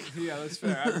 Like yeah, that's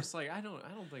fair. I'm just like, I don't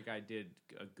think I did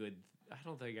good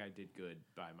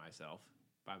by myself,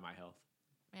 by my health.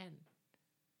 Man.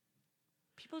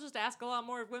 People just ask a lot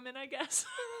more of women, I guess.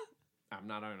 I'm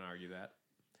not going to argue that.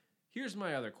 Here's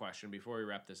my other question before we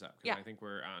wrap this up, because Yeah. I think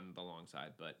we're on the long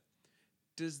side. But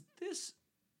does this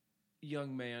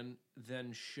young man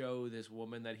then show this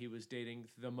woman that he was dating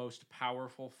the most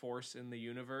powerful force in the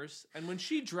universe? And when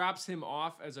she drops him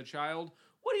off as a child,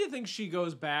 what do you think she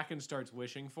goes back and starts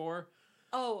wishing for?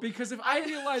 Oh. Because if I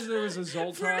realized there was a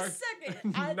Zoltar, For a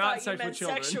second, I not thought you meant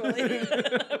children. sexually.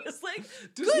 I was like,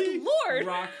 Does good he lord.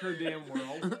 rock her damn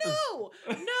world? No,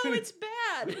 it's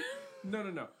bad.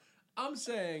 No. I'm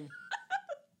saying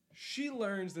she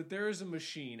learns that there is a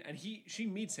machine, and she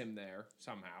meets him there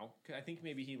somehow. I think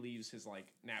maybe he leaves his like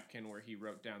napkin where he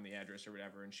wrote down the address or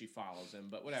whatever, and she follows him.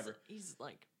 But whatever. He's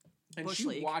like, And Bush she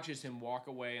League. watches him walk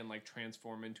away and like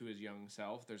transform into his young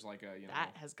self. There's like a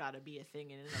that has got to be a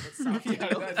thing in and of itself. yeah,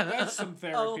 to do. that's some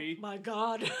Oh therapy. my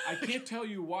god. I can't tell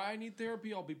you why I need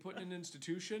therapy. I'll be put in an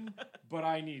institution, but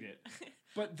I need it.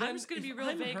 But then I'm just gonna if be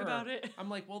really I'm vague her, about it. I'm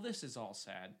like, well, this is all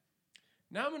sad.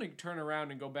 Now I'm going to turn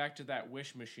around and go back to that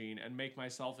wish machine and make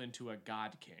myself into a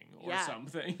god king or Yeah.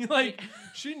 something. Like,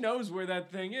 she knows where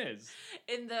that thing is.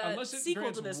 In the Unless it sequel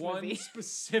grants to this one movie.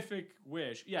 specific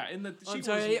wish. Yeah, in the I'm sequel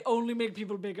sorry, to they only make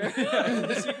people bigger.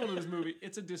 the sequel to this movie,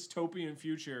 it's a dystopian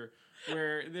future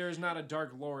where there's not a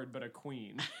dark lord but a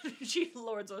queen. She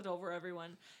lords it over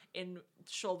everyone in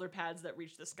shoulder pads that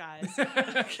reach the skies.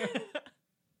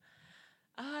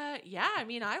 Yeah, I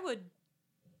mean, I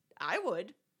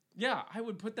would. Yeah, I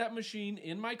would put that machine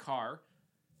in my car.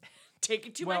 Take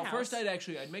it to my Well, house. first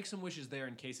I'd make some wishes there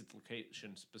in case it's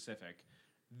location specific.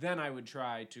 Then I would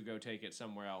try to go take it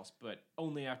somewhere else, but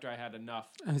only after I had enough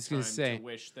I was time gonna say- to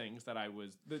wish things that I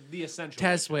was the essential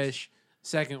test wishes. wish,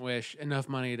 second wish, enough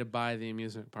money to buy the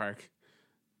amusement park.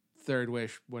 Third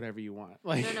wish, whatever you want.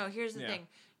 Like No, here's the Yeah. thing.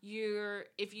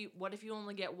 What if you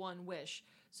only get one wish?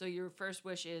 So your first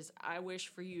wish is, I wish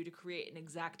for you to create an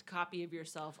exact copy of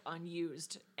yourself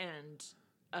unused, and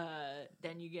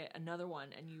then you get another one,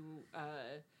 and you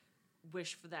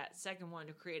wish for that second one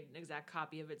to create an exact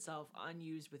copy of itself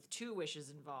unused with 2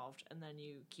 wishes involved, and then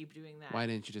you keep doing that. Why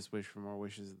didn't you just wish for more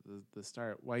wishes at the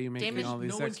start? Why are you making Damage- all these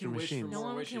no one extra can wish for machines? No more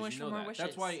one wishes. can wish you for know more that. wishes.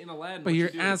 That's why in Aladdin, But what you're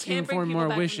you do is- asking Can't bring for people more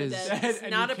back from the wishes. dead. It's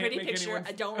And not you a can't pretty make picture. anyone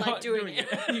I don't fall- like doing it.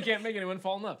 You can't make anyone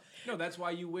fall in love. No, that's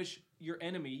why you wish your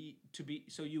enemy to be.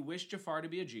 So you wish Jafar to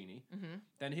be a genie.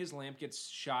 Then his lamp gets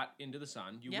shot into the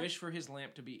sun. You Yep. wish for his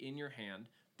lamp to be in your hand.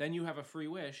 Then you have a free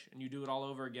wish, and you do it all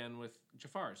over again with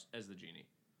Jafar's as the genie.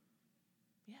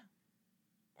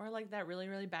 Or like that really,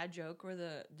 really bad joke where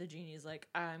the genie's like,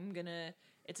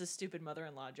 it's a stupid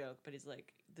mother-in-law joke, but he's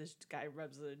like, this guy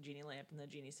rubs the genie lamp and the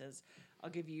genie says, I'll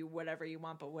give you whatever you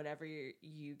want, but whatever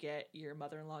you get, your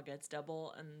mother-in-law gets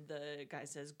double. And the guy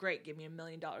says, great, give me $1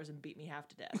 million and beat me half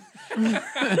to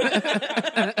death.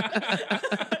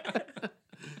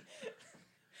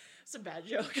 It's a bad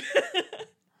joke.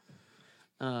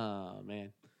 Oh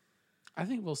man, I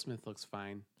think Will Smith looks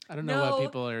fine. I don't know what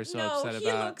people are so upset he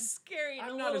about. looks scary. And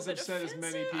I'm a not little as bit upset as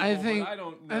many offensive. people. I think but I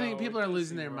don't know. I think people It are does losing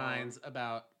seem their wrong. minds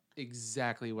about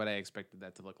exactly what I expected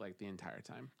that to look like the entire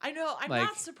time. I know. I'm Like-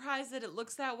 not surprised that it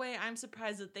looks that way. I'm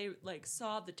surprised that they like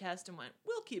saw the test and went,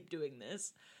 "We'll keep doing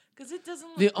this," because it doesn't.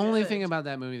 Look The only good. thing about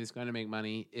that movie that's going to make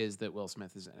money is that Will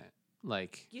Smith is in it.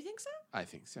 Like, You think so? I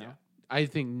think so. Yeah. I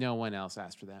think no one else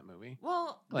asked for that movie.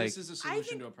 Well, Like, This is a I solution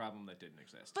think- to a problem that didn't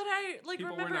exist. but I like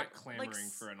People were remember not clamoring like,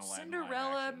 for an Aladdin live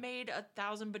Cinderella action. made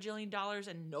 $1,000 bajillion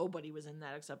and nobody was in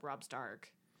that except Rob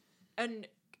Stark and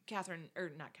Catherine, or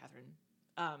not Catherine,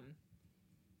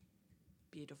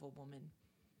 beautiful woman,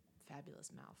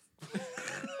 fabulous mouth.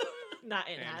 Not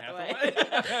Anne Anne Hathaway.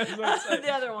 I was gonna say,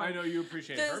 The other one. I know you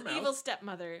appreciate her The mouth. evil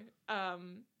stepmother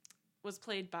was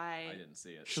played by. I didn't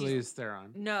see it. Charlize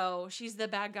Theron. No, she's the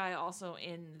bad guy also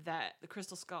in The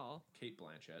Crystal Skull. Kate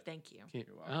Blanchett. Thank you. Can't-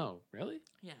 You're welcome. Oh, really?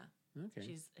 Yeah,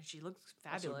 Okay. she looks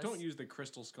Also, fabulous. don't use the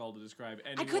crystal skull to describe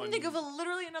anyone. I couldn't think of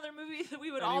literally another movie that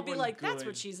we would all be anyone like, "That's what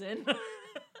good. she's in."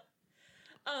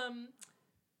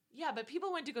 Yeah, but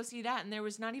people went to go see that, and there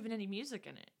was not even any music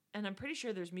in it. And I'm pretty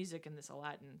sure there's music in this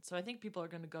Aladdin, so I think people are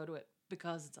going to go to it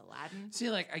because it's Aladdin. See,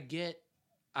 like,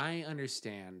 I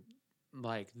understand,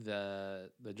 like the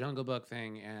Jungle Book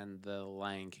thing and the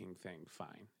Lion King thing.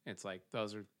 Fine, it's like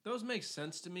those Those make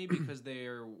sense to me because they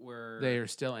are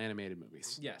still animated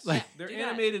movies. yes, Like, they're Do that.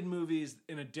 animated movies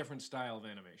in a different style of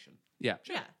animation. yeah.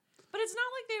 Yeah. But it's not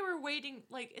like they were waiting,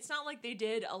 like, it's not like they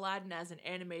did Aladdin as an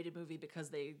animated movie because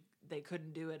they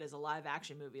couldn't do it as a live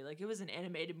action movie. Like, it was an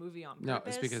animated movie on No,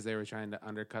 purpose. it's because they were trying to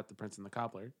undercut the Prince and the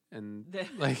Cobbler and The,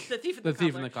 like the Thief and the the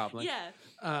Thief Cobbler. and the Cobbler.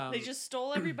 Yeah. They just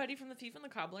stole everybody from the Thief and the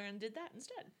Cobbler and did that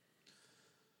instead.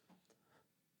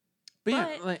 but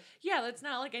yeah, but- like Yeah, it's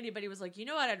not like anybody was like, you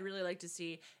know what I'd really like to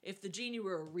see if the genie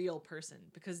were a real person,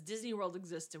 because Disney World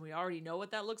exists and we already know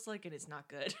what that looks like and it's not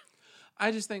good.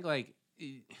 I just think like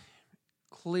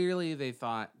clearly they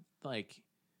thought that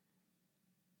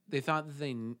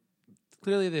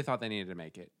they needed to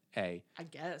make it. A. I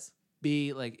guess.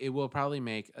 B, like it will probably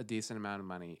make a decent amount of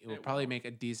money. It will It probably will. make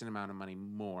a decent amount of money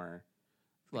more,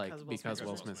 like because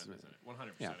Will Smith's in it. 100%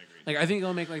 Yeah. agreed. Like I think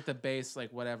it'll make like the base,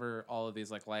 like whatever all of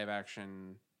these like live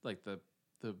action, like the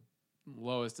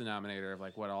lowest denominator of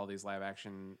like what all these live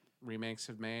action remakes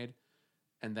have made,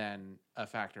 and then a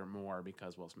factor more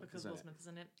because Will Smith Because is in Will it. Smith is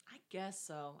in it. I guess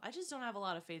so. I just don't have a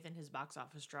lot of faith in his box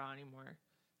office draw anymore.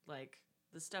 Like,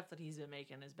 the stuff that he's been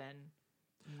making has been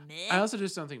meh. I also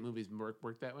just don't think movies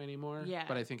work that way anymore. Yeah.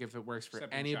 But I think if it works for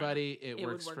Except in anybody, it It would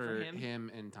works work for for him.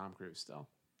 him. And Tom Cruise still.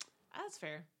 That's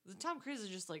fair. The Tom Cruise is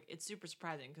just like, it's super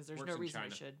surprising because there's Works no in reason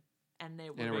China. it should. And they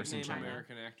it work works in in Big name China.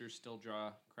 American actors still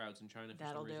draw crowds in China. For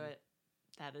That'll some do reason. it.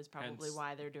 That is probably Hence,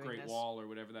 why they're doing Great this. Wall or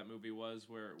whatever that movie was,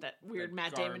 where That weird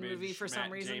Matt Damon movie garbage for some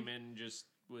Matt reason. Damon just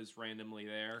was randomly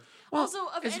there. Well, Also,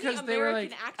 of it's any because they were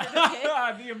American like, actor to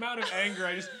pick, The amount of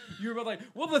anger you were both like,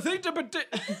 well, the thing to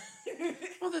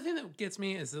well, the thing that gets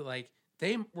me is that like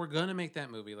they were gonna make that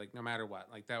movie like no matter what.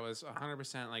 Like that was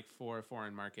 100% like for a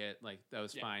foreign market. Like that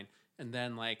was Yeah. fine. And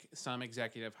then like some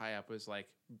executive high up was like,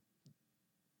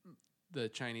 the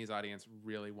Chinese audience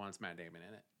really wants Matt Damon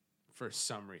in it for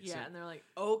some reason. yeah, and they're like,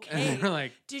 And okay. they're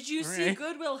like, Did you "All see right."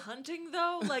 Goodwill Hunting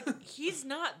though? Like, he's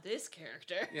not this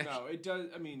character. Yeah. No, it does.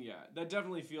 I mean, yeah, that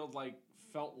definitely felt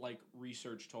like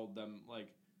research told them like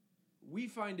we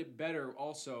find it better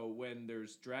also when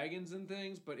there's dragons and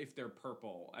things, but if they're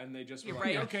purple and they just were You're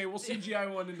like, right. okay, we'll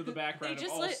CGI one into the background of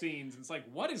just all let- scenes. It's like,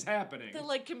 what is happening? The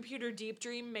like computer deep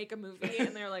dream make a movie,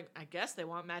 and they're like, I guess they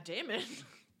want Matt Damon.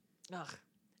 Ugh.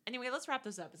 Anyway, let's wrap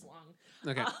this up. It's long.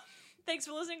 okay. Thanks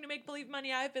for listening to Make Believe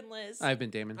Money. I've been Liz. I've been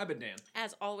Damon. I've been Dan.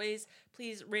 As always,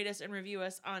 please rate us and review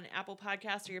us on Apple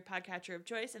Podcasts or your podcatcher of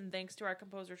choice. And thanks to our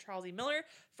composer, Charles E. Miller,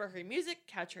 for her music.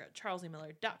 Catch her at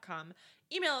charlesemiller.com.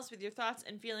 Email us with your thoughts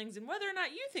and feelings and whether or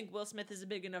not you think Will Smith is a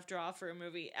big enough draw for a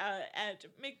movie at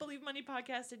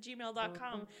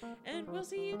makebelievemoneypodcast@gmail.com. And we'll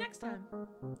see you next time.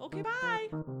 Okay, bye.